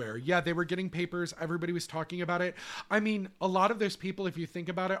everywhere. Yeah, they were getting papers. Everybody was talking about it. I mean, a lot of those people, if you think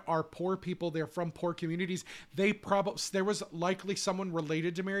about it, are poor people. They're from poor communities. There was likely someone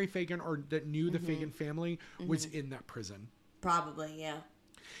related to Mary Fagan or that knew the Fagan family was in that prison. Probably, yeah.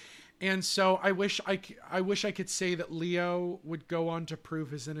 And so I wish I could say that Leo would go on to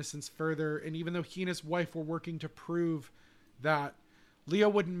prove his innocence further. And even though he and his wife were working to prove that, Leo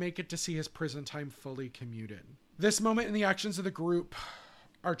wouldn't make it to see his prison time fully commuted. This moment in the actions of the group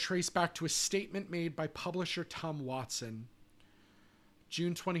are traced back to a statement made by publisher Tom Watson,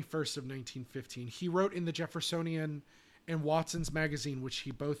 June 21st of 1915. He wrote in the Jeffersonian and Watson's magazine, which he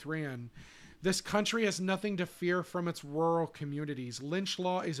both ran, "This country has nothing to fear from its rural communities. Lynch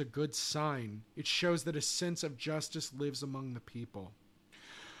law is a good sign. It shows that a sense of justice lives among the people."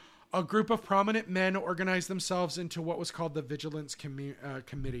 A group of prominent men organized themselves into what was called the Vigilance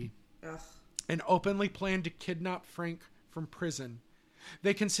Committee and openly planned to kidnap Frank from prison.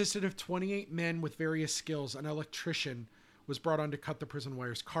 They consisted of 28 men with various skills. An electrician was brought on to cut the prison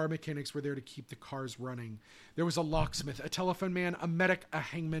wires. Car mechanics were there to keep the cars running. There was a locksmith, a telephone man, a medic, a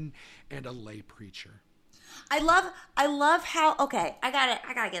hangman, and a lay preacher. I love how, okay, I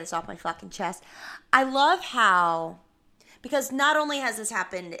gotta get this off my fucking chest. I love how, because not only has this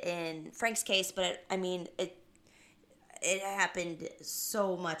happened in Frank's case, but it happened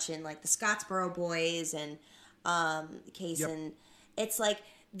so much in like the Scottsboro Boys and case, and it's like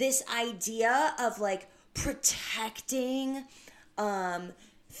this idea of like protecting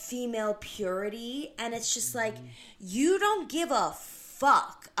female purity, and it's just like, you don't give a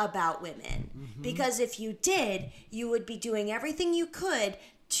fuck about women, because if you did, you would be doing everything you could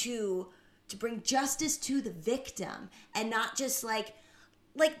to bring justice to the victim, and not just like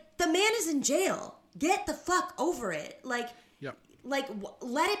the man is in jail, get the fuck over it, let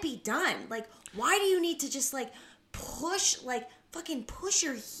it be done. Like, why do you need to just like fucking push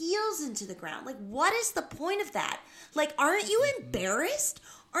your heels into the ground? Like, what is the point of that? Like, aren't you embarrassed?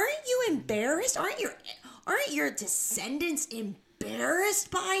 Aren't your descendants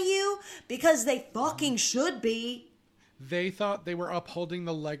embarrassed by you? Because they fucking should be. They thought they were upholding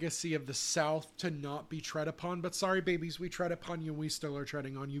the legacy of the South to not be tread upon, but sorry, babies, we tread upon you and we still are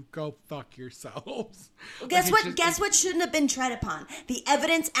treading on you. Go fuck yourselves. Well, guess what shouldn't have been tread upon? The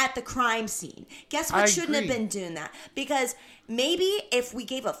evidence at the crime scene. Guess what shouldn't have been doing that? Because maybe if we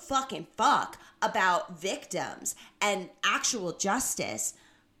gave a fucking fuck about victims and actual justice,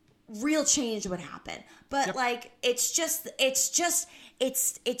 real change would happen. But like, it's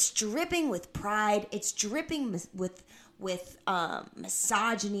dripping with pride. It's dripping with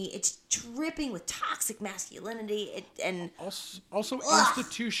misogyny. It's dripping with toxic masculinity. And also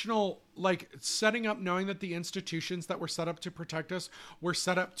institutional, like setting up, knowing that the institutions that were set up to protect us were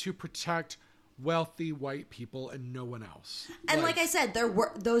set up to protect wealthy white people and no one else. And like I said,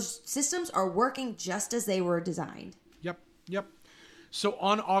 those systems are working just as they were designed. Yep. So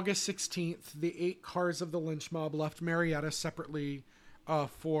on August 16th, the 8 cars of the lynch mob left Marietta separately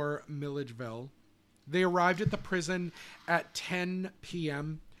for Milledgeville. They arrived at the prison at 10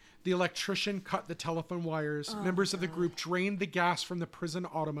 p.m. The electrician cut the telephone wires. Members of the group drained the gas from the prison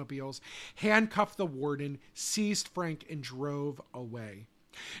automobiles, handcuffed the warden, seized Frank, and drove away.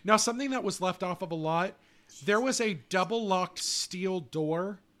 Now, something that was left off of a lot, there was a double-locked steel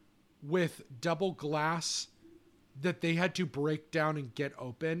door with double glass that they had to break down and get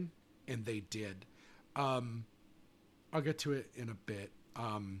open, and they did. I'll get to it in a bit.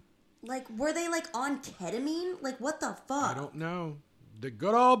 Like, were they like on ketamine? Like, what the fuck? I don't know. The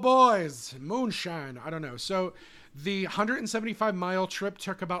good old boys, moonshine. I don't know. So the 175-mile trip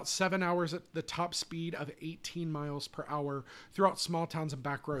took about 7 hours at the top speed of 18 miles per hour throughout small towns and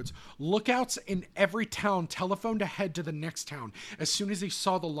back roads. Lookouts in every town telephoned ahead to the next town as soon as they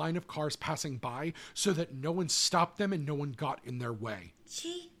saw the line of cars passing by so that no one stopped them and no one got in their way.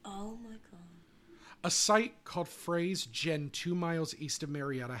 Oh my God. A site called Frey's Gin 2 miles east of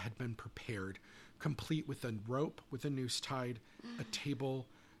Marietta had been prepared, complete with a rope with a noose tied, a table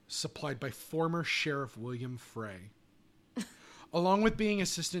supplied by former Sheriff William Frey. Along with being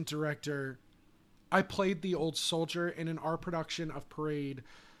assistant director, I played the old soldier, and in our production of Parade,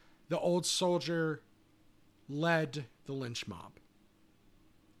 the old soldier led the lynch mob.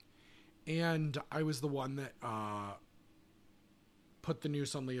 And I was the one that put the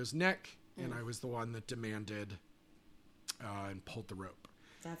noose on Leo's neck, and I was the one that demanded and pulled the rope.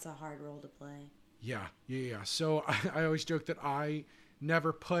 That's a hard role to play. Yeah. So I always joke that I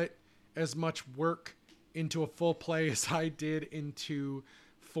never put as much work into a full play as I did into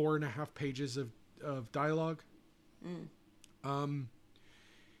 4.5 pages of dialogue.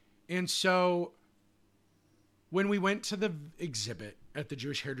 And so when we went to the exhibit at the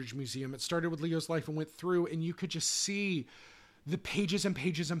Jewish Heritage Museum, it started with Leo's life and went through, and you could just see the pages and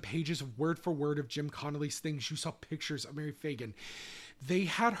pages and pages of word for word of Jim Connolly's things. You saw pictures of Mary Fagan. They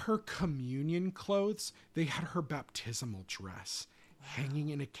had her communion clothes. They had her baptismal dress hanging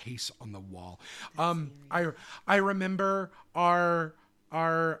in a case on the wall. I remember our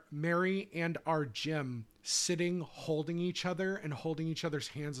Mary and our Jim sitting, holding each other and holding each other's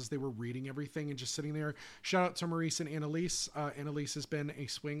hands as they were reading everything and just sitting there. Shout out to Maurice and Annalise. Annalise has been a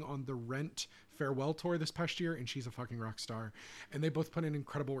swing on the Rent farewell tour this past year, and she's a fucking rock star. And they both put in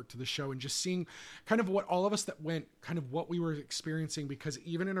incredible work to the show, and just seeing kind of what all of us that went, kind of what we were experiencing, because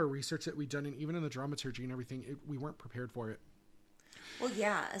even in our research that we'd done and even in the dramaturgy and everything, we weren't prepared for it. Well,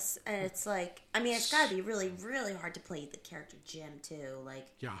 yeah, and it's like, I mean, it's got to be really, really hard to play the character Jim too. Like,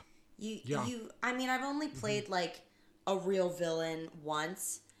 yeah. I mean, I've only played like a real villain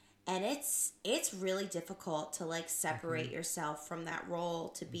once, and it's really difficult to like separate yourself from that role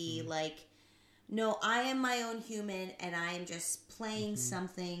to be like, no, I am my own human, and I am just playing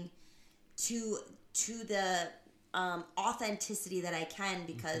something to the authenticity that I can,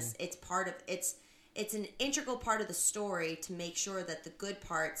 because it's part of it's an integral part of the story to make sure that the good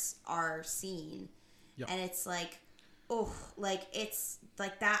parts are seen. Yep. And it's like, oh, like it's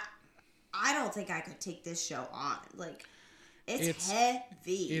like that. I don't think I could take this show on. Like, it's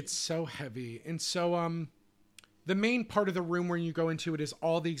heavy. It's so heavy. And so, the main part of the room where you go into it is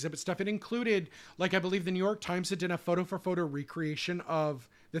all the exhibit stuff. It included, like, I believe the New York Times had done a photo for photo recreation of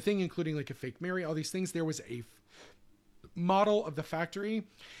the thing, including like a fake Mary, all these things. There was a model of the factory.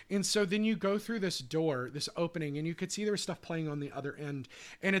 And so then you go through this door, this opening, and you could see there was stuff playing on the other end.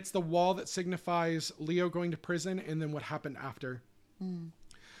 And it's the wall that signifies Leo going to prison and then what happened after.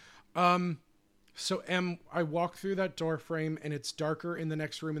 So I walk through that door frame, and it's darker in the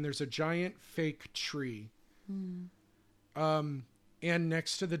next room, and there's a giant fake tree. And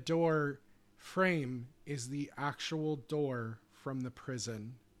next to the door frame is the actual door from the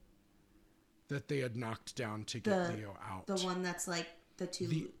prison that they had knocked down to get Leo out. The one that's like the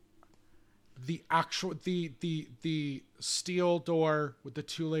two... The actual the steel door with the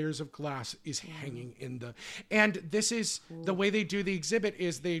 2 layers of glass is hanging in the, and this is the way they do the exhibit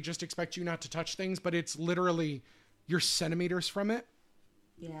is they just expect you not to touch things, but it's literally you're centimeters from it.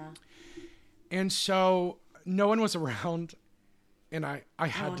 Yeah. And so no one was around, and I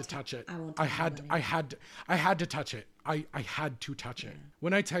had to touch it. I had to touch it. I had to touch it.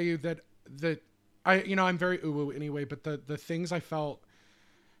 When I tell you that I'm very uwu anyway, but the things I felt,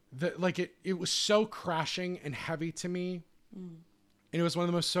 that like it was so crashing and heavy to me. And it was one of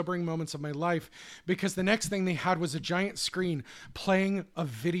the most sobering moments of my life, because the next thing they had was a giant screen playing a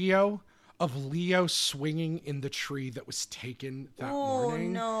video of Leo swinging in the tree that was taken that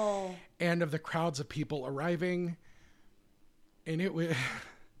morning. Oh no. And of the crowds of people arriving. And it was,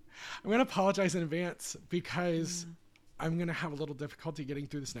 I'm going to apologize in advance, because I'm going to have a little difficulty getting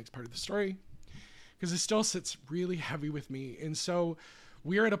through this next part of the story, because it still sits really heavy with me. And so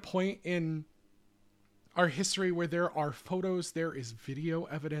we're at a point in our history where there are photos, there is video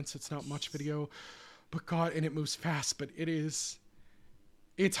evidence. It's not much video, but God, and it moves fast, but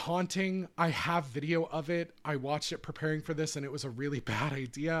it's haunting. I have video of it. I watched it preparing for this, and it was a really bad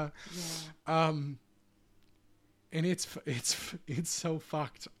idea. Yeah. And it's so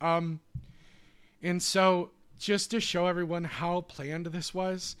fucked. And so just to show everyone how planned this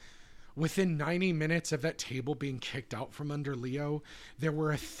was, within 90 minutes of that table being kicked out from under Leo, there were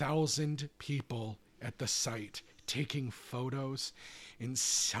 1,000 people at the site taking photos and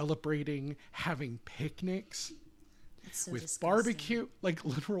celebrating, having picnics with disgusting barbecue, like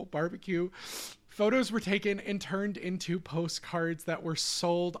literal barbecue. Photos were taken and turned into postcards that were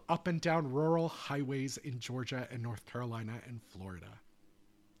sold up and down rural highways in Georgia and North Carolina and Florida.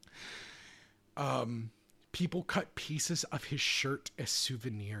 People cut pieces of his shirt as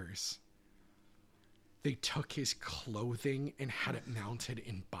souvenirs. They took his clothing and had it mounted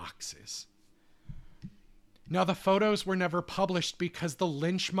in boxes. Now, the photos were never published because the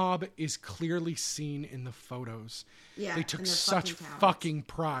lynch mob is clearly seen in the photos. Yeah, they took such fucking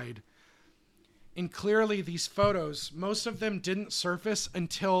pride. And clearly these photos, most of them didn't surface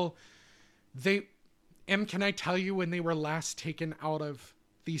until can I tell you when they were last taken out of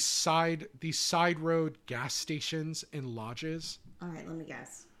these side road gas stations and lodges? All right, let me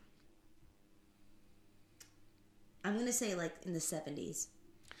guess. I'm going to say like in the 70s.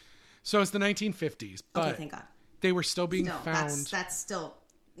 So it's the 1950s, but okay, thank God. They were still being found. That's still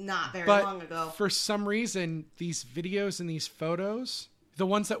not very but long ago. For some reason, these videos and these photos, the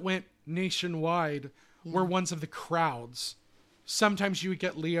ones that went nationwide, were ones of the crowds. Sometimes you would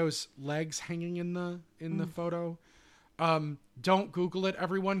get Leo's legs hanging in the photo. Don't Google it,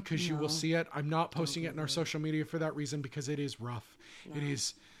 everyone, because you will see it. I'm not posting it in our social media for that reason, because it is rough. No. It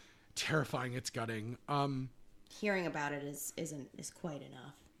is terrifying. It's gutting. Hearing about it is quite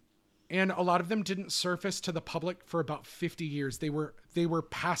enough. And a lot of them didn't surface to the public for about 50 years. They were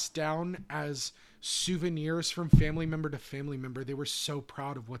passed down as souvenirs from family member to family member. They were so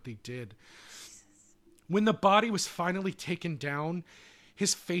proud of what they did. When the body was finally taken down,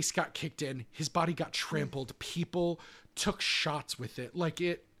 his face got kicked in. His body got trampled. People took shots with it. Like,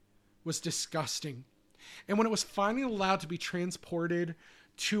 it was disgusting. And when it was finally allowed to be transported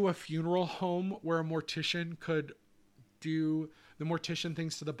to a funeral home where a mortician could do the mortician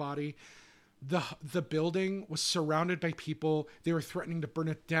things to the body, the building was surrounded by people. They were threatening to burn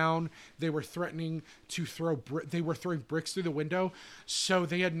it down. They were threatening to they were throwing bricks through the window. So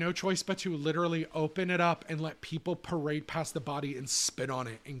they had no choice but to literally open it up and let people parade past the body and spit on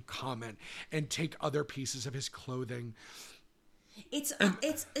it and comment and take other pieces of his clothing. It's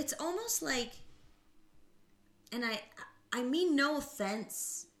almost like, and I mean no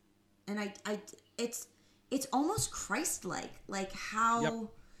offense, and it's almost Christ-like, like how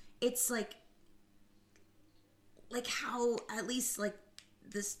it's like how at least like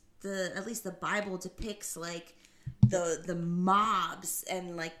at least the Bible depicts like the mobs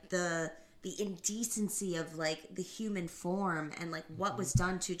and like the indecency of like the human form and like what was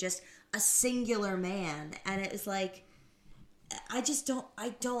done to just a singular man. And it was like, I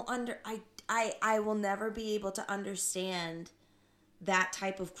will never be able to understand that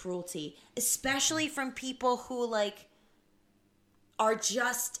type of cruelty, especially from people who like are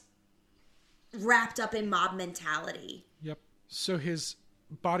just wrapped up in mob mentality. Yep. So his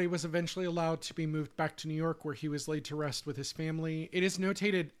body was eventually allowed to be moved back to New York, where he was laid to rest with his family. It is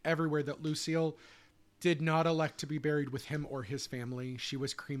notated everywhere that Lucille did not elect to be buried with him or his family. She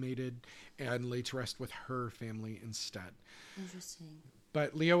was cremated and laid to rest with her family instead. Interesting.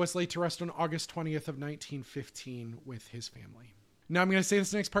 But Leo was laid to rest on August 20th of 1915 with his family. Now I'm going to say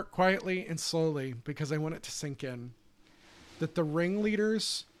this next part quietly and slowly because I want it to sink in. That the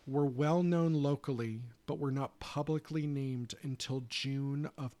ringleaders were well known locally, but were not publicly named until June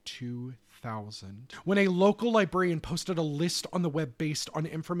of 2000, when a local librarian posted a list on the web based on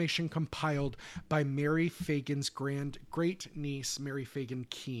information compiled by Mary Fagan's great niece, Mary Fagan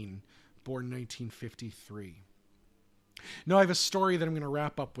Keene, born 1953. Now I have a story that I'm going to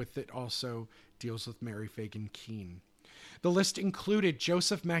wrap up with that also deals with Mary Fagan Keene. The list included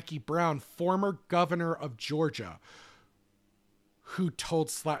Joseph Mackey Brown, former governor of Georgia, who told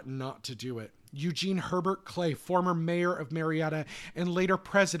Slatton not to do it. Eugene Herbert Clay, former mayor of Marietta and later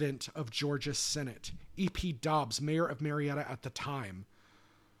president of Georgia Senate. E.P. Dobbs, mayor of Marietta at the time.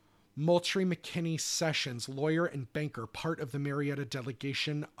 Moultrie McKinney Sessions, lawyer and banker, part of the Marietta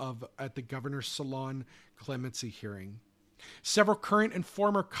delegation at the governor's salon clemency hearing. Several current and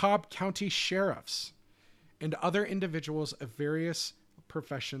former Cobb County sheriffs, and other individuals of various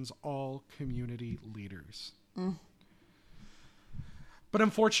professions, all community leaders. But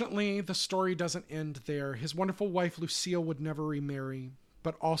unfortunately, the story doesn't end there. His wonderful wife, Lucille, would never remarry,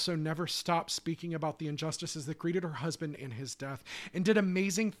 but also never stopped speaking about the injustices that greeted her husband in his death, and did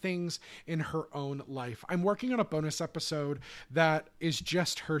amazing things in her own life. I'm working on a bonus episode that is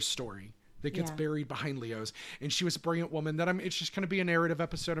just her story that gets buried behind Leo's. And she was a brilliant woman it's just going to be a narrative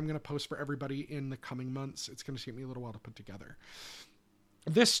episode I'm going to post for everybody in the coming months. It's going to take me a little while to put together.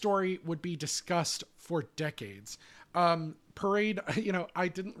 This story would be discussed for decades. Parade, I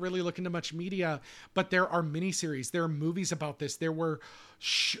didn't really look into much media, but there are miniseries. There are movies about this. There were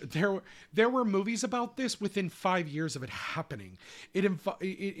movies about this within 5 years of it happening.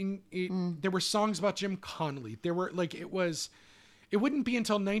 There were songs about Jim Connolly. There were it wouldn't be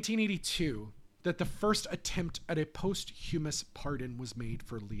until 1982 that the first attempt at a posthumous pardon was made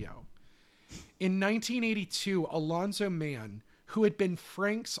for Leo. In 1982, Alonzo Mann, who had been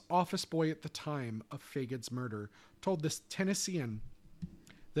Frank's office boy at the time of Fagan's murder, told this Tennessean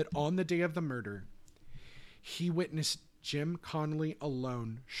that on the day of the murder, he witnessed Jim Connolly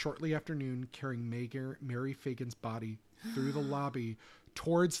alone shortly after noon carrying Mary Fagan's body through the lobby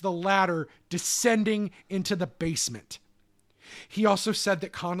towards the ladder descending into the basement. He also said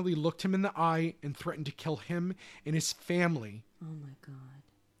that Connolly looked him in the eye and threatened to kill him and his family. Oh my God.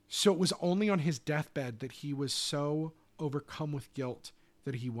 So it was only on his deathbed that he was so overcome with guilt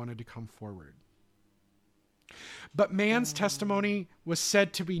that he wanted to come forward. But Mann's testimony was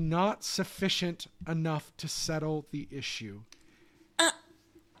said to be not sufficient enough to settle the issue.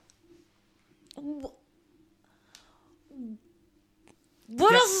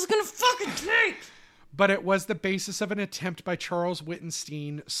 snakes! But it was the basis of an attempt by Charles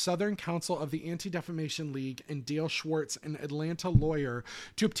Wittenstein, Southern Counsel of the Anti-Defamation League, and Dale Schwartz, an Atlanta lawyer,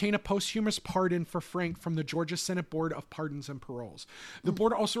 to obtain a posthumous pardon for Frank from the Georgia Senate Board of Pardons and Paroles. The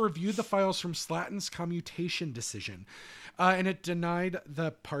board also reviewed the files from Slatton's commutation decision, and it denied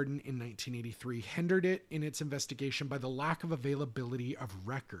the pardon in 1983, hindered it in its investigation by the lack of availability of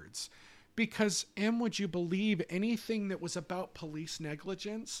records. Because, would you believe anything that was about police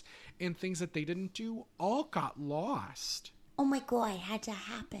negligence and things that they didn't do all got lost? Oh my God, it had to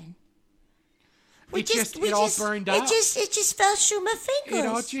happen. It all burned up. It just fell through my fingers. It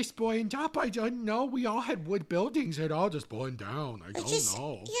all just burned up. I don't know. We all had wood buildings. It all just burned down. I don't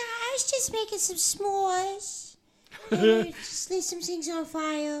know. Yeah, I was just making some s'mores. And just lit some things on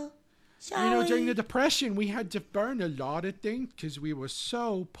fire. Sorry. During the Depression, we had to burn a lot of things because we were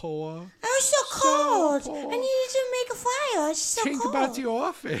so poor. I was so cold. I needed to make a fire. I was so Think cold. about the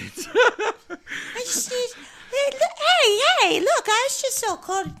orphans. I just need... Hey, look, I was just so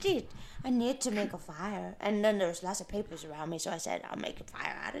cold. I need to make a fire. And then there's lots of papers around me, so I said, I'll make a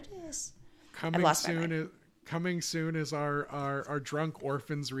fire out of this. Coming soon is our drunk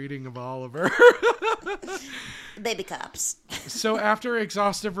orphans reading of Oliver. Baby cups. So after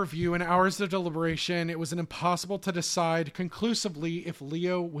exhaustive review and hours of deliberation, it was impossible to decide conclusively if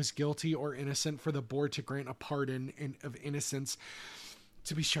Leo was guilty or innocent for the board to grant a pardon of innocence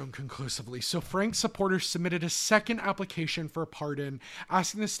to be shown conclusively. So Frank's supporters submitted a second application for a pardon,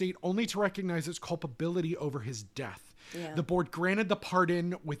 asking the state only to recognize its culpability over his death. Yeah. The board granted the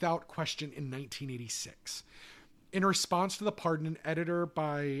pardon without question in 1986. In response to the pardon, an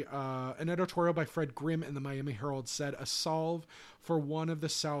editorial by Fred Grimm in the Miami Herald said, "A salve for one of the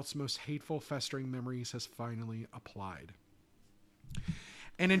South's most hateful, festering memories has finally applied."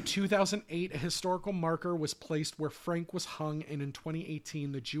 And in 2008, a historical marker was placed where Frank was hung, and in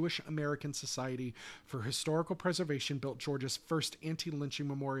 2018, the Jewish American Society for Historical Preservation built Georgia's first anti-lynching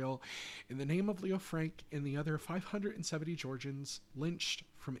memorial in the name of Leo Frank and the other 570 Georgians lynched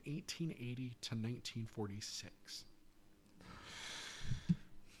from 1880 to 1946.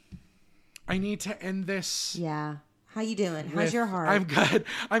 I need to end this. Yeah. How you doing? How's your heart?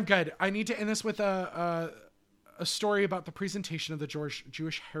 I'm good. I need to end this with a story about the presentation of the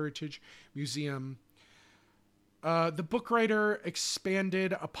Jewish Heritage Museum. The book writer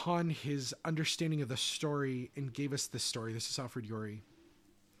expanded upon his understanding of the story and gave us this story. This is Alfred Urey.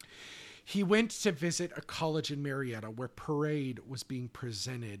 He went to visit a college in Marietta where Parade was being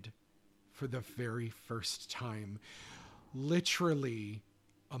presented for the very first time, literally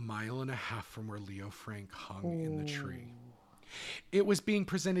a mile and a half from where Leo Frank hung in the tree. It was being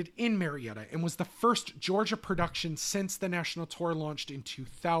presented in Marietta and was the first Georgia production since the national tour launched in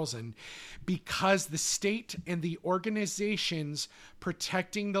 2000 because the state and the organizations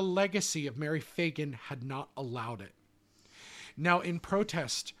protecting the legacy of Mary Fagan had not allowed it. Now, in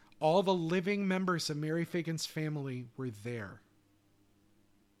protest, all the living members of Mary Fagan's family were there.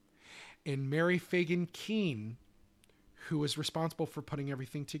 And Mary Fagan Keene, who was responsible for putting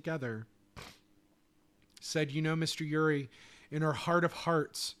everything together, said, Mr. Urey, in our heart of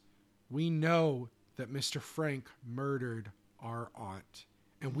hearts, we know that Mr. Frank murdered our aunt,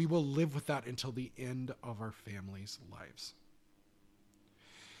 and we will live with that until the end of our family's lives.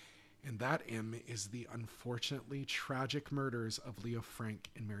 And that, is the unfortunately tragic murders of Leo Frank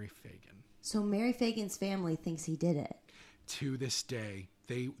and Mary Fagan. So Mary Fagan's family thinks he did it. To this day,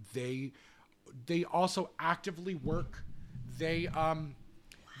 they also actively work.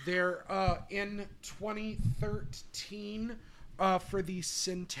 They're in 2013 for the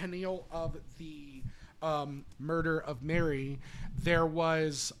centennial of the murder of Mary. There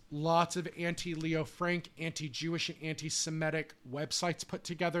was lots of anti-Leo Frank, anti-Jewish, and anti-Semitic websites put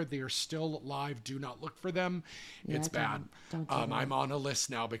together. They are still live. Do not look for them. Yeah, it's bad. Don't do that. I'm on a list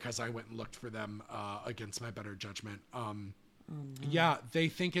now because I went and looked for them against my better judgment. Yeah, they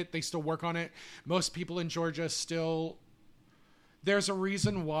think it. They still work on it. Most people in Georgia still... There's a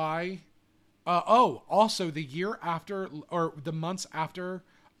reason why. Also the year after, or the months after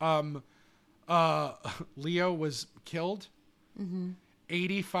Leo was killed,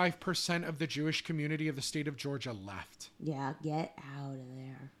 85% of the Jewish community of the state of Georgia left. Yeah, get out of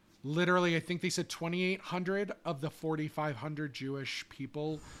there. Literally, I think they said 2,800 of the 4,500 Jewish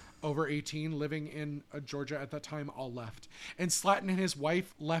people over 18 living in Georgia at that time all left. And Slatton and his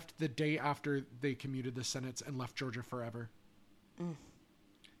wife left the day after they commuted the sentence and left Georgia forever.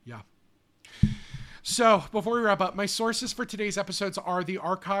 Yeah. So, before we wrap up, my sources for today's episodes are the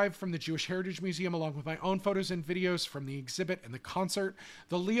archive from the Jewish Heritage Museum, along with my own photos and videos from the exhibit and the concert,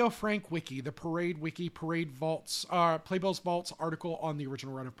 the Leo Frank Wiki, the Parade Wiki, Parade Vaults, Playbills Vaults article on the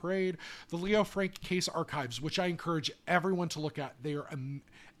original run of Parade, the Leo Frank Case Archives, which I encourage everyone to look at. They are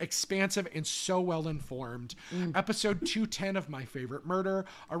expansive and so well informed. Episode 210 of My Favorite Murder,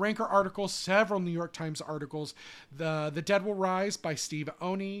 a Ranker article, several New York Times articles, the Dead Will Rise by Steve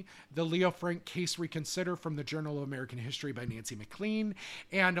Oney, the Leo Frank Case Reconsider from the Journal of American History by Nancy McLean,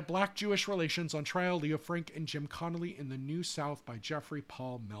 and Black Jewish Relations on Trial, Leo Frank and Jim Connolly in the New South by Jeffrey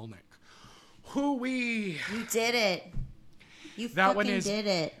Paul Melnick. Hoo-wee! You did it. You that fucking did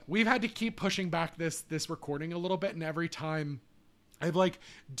it. We've had to keep pushing back this recording a little bit, and every time I've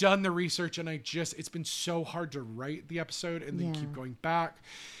done the research, and it's been so hard to write the episode and then keep going back.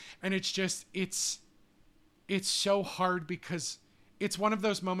 And it's so hard because it's one of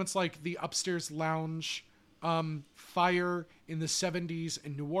those moments like the upstairs lounge fire in the 70s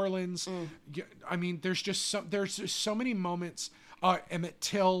in New Orleans. I mean, there's just so many moments. Emmett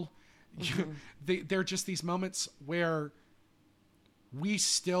Till, they're just these moments where we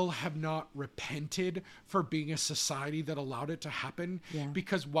still have not repented for being a society that allowed it to happen.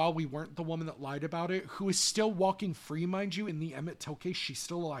 Because while we weren't the woman that lied about it, who is still walking free, mind you, in the Emmett Till case, she's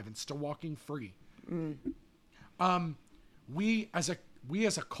still alive and still walking free. We as a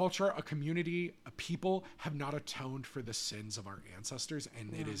culture, a community, a people have not atoned for the sins of our ancestors,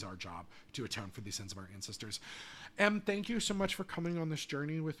 and it is our job to atone for the sins of our ancestors. Em, thank you so much for coming on this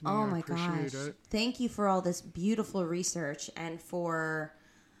journey with me. Oh I my appreciate gosh. it. Thank you for all this beautiful research and for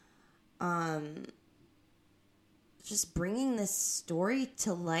just bringing this story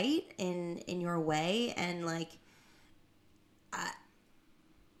to light in your way. And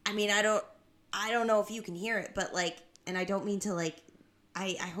I mean, I don't know if you can hear it, but and I don't mean to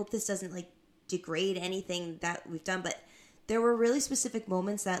I hope this doesn't degrade anything that we've done, but there were really specific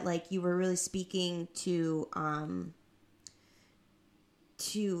moments that you were really speaking to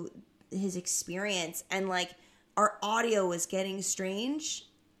his experience, and our audio was getting strange,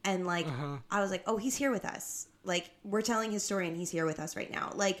 and I was like, oh, he's here with us. We're telling his story and he's here with us right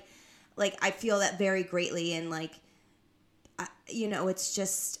now. I feel that very greatly, and it's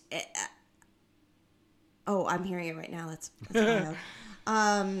just oh, I'm hearing it right now. That's wild.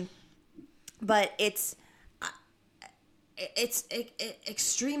 But it's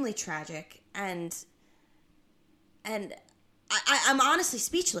extremely tragic, and I'm honestly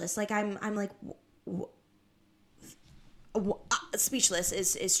speechless. Speechless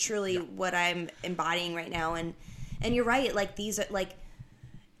is truly what I'm embodying right now. And you're right. These are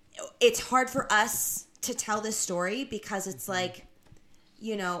it's hard for us to tell this story because it's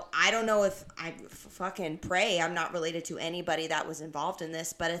I don't know if I fucking pray I'm not related to anybody that was involved in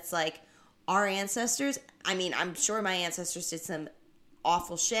this, but it's our ancestors. I mean, I'm sure my ancestors did some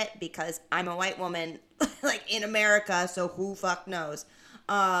awful shit because I'm a white woman, in America, so who fuck knows?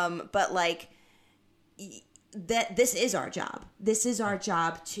 But that this is our job. This is our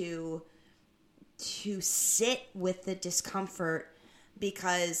job to sit with the discomfort,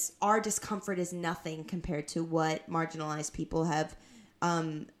 because our discomfort is nothing compared to what marginalized people have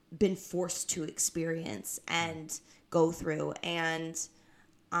been forced to experience and go through. And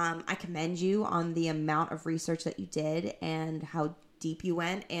I commend you on the amount of research that you did and how deep you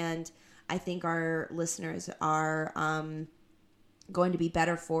went. And I think our listeners are going to be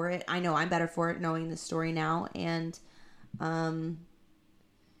better for it. I know I'm better for it knowing the story now. And,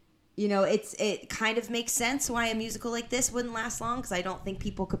 it kind of makes sense why a musical like this wouldn't last long, because I don't think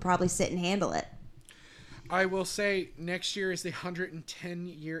people could probably sit and handle it. I will say next year is the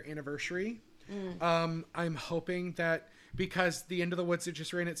 110-year anniversary. I'm hoping that, because The End of the Woods that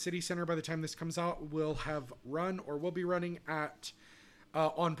just ran at City Center, by the time this comes out, will have run or will be running at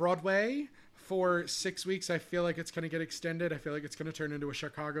on Broadway for 6 weeks. I feel like it's going to get extended. I feel like it's going to turn into a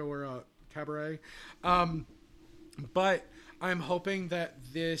Chicago or a cabaret. But I'm hoping that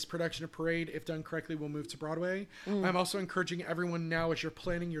this production of Parade, if done correctly, will move to Broadway. I'm also encouraging everyone now, as you're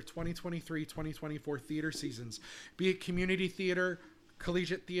planning your 2023-2024 theater seasons, be it community theater,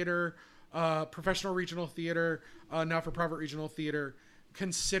 collegiate theater, professional regional theater, not-for-profit regional theater,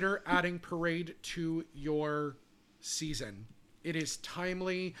 consider adding Parade to your season. It is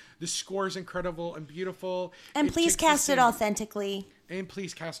timely. The score is incredible and beautiful. And please cast it authentically. And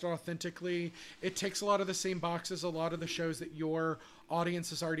please cast it authentically. It ticks a lot of the same boxes, a lot of the shows that your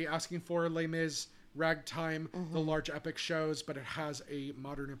audience is already asking for. Les Mis, Ragtime, the large epic shows, but it has a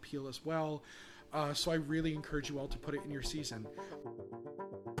modern appeal as well. So I really encourage you all to put it in your season.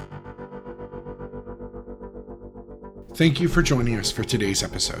 Thank you for joining us for today's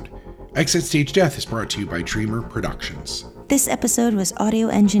episode. Exit Stage Death is brought to you by Dreamer Productions. This episode was audio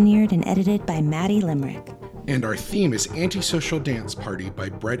engineered and edited by Maddie Limerick. And our theme is Antisocial Dance Party by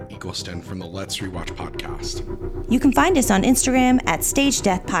Brett Eagleston from the Let's Rewatch podcast. You can find us on Instagram at Stage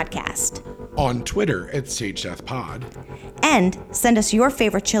Death Podcast. On Twitter at Stage Death Pod. And send us your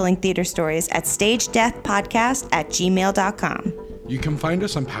favorite chilling theater stories at stagedeathpodcast@gmail.com. You can find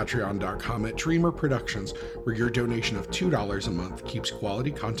us on patreon.com at Dreamer Productions, where your donation of $2 a month keeps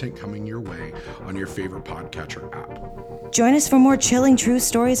quality content coming your way on your favorite podcatcher app. Join us for more chilling true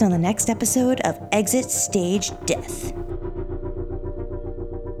stories on the next episode of Exit Stage Death.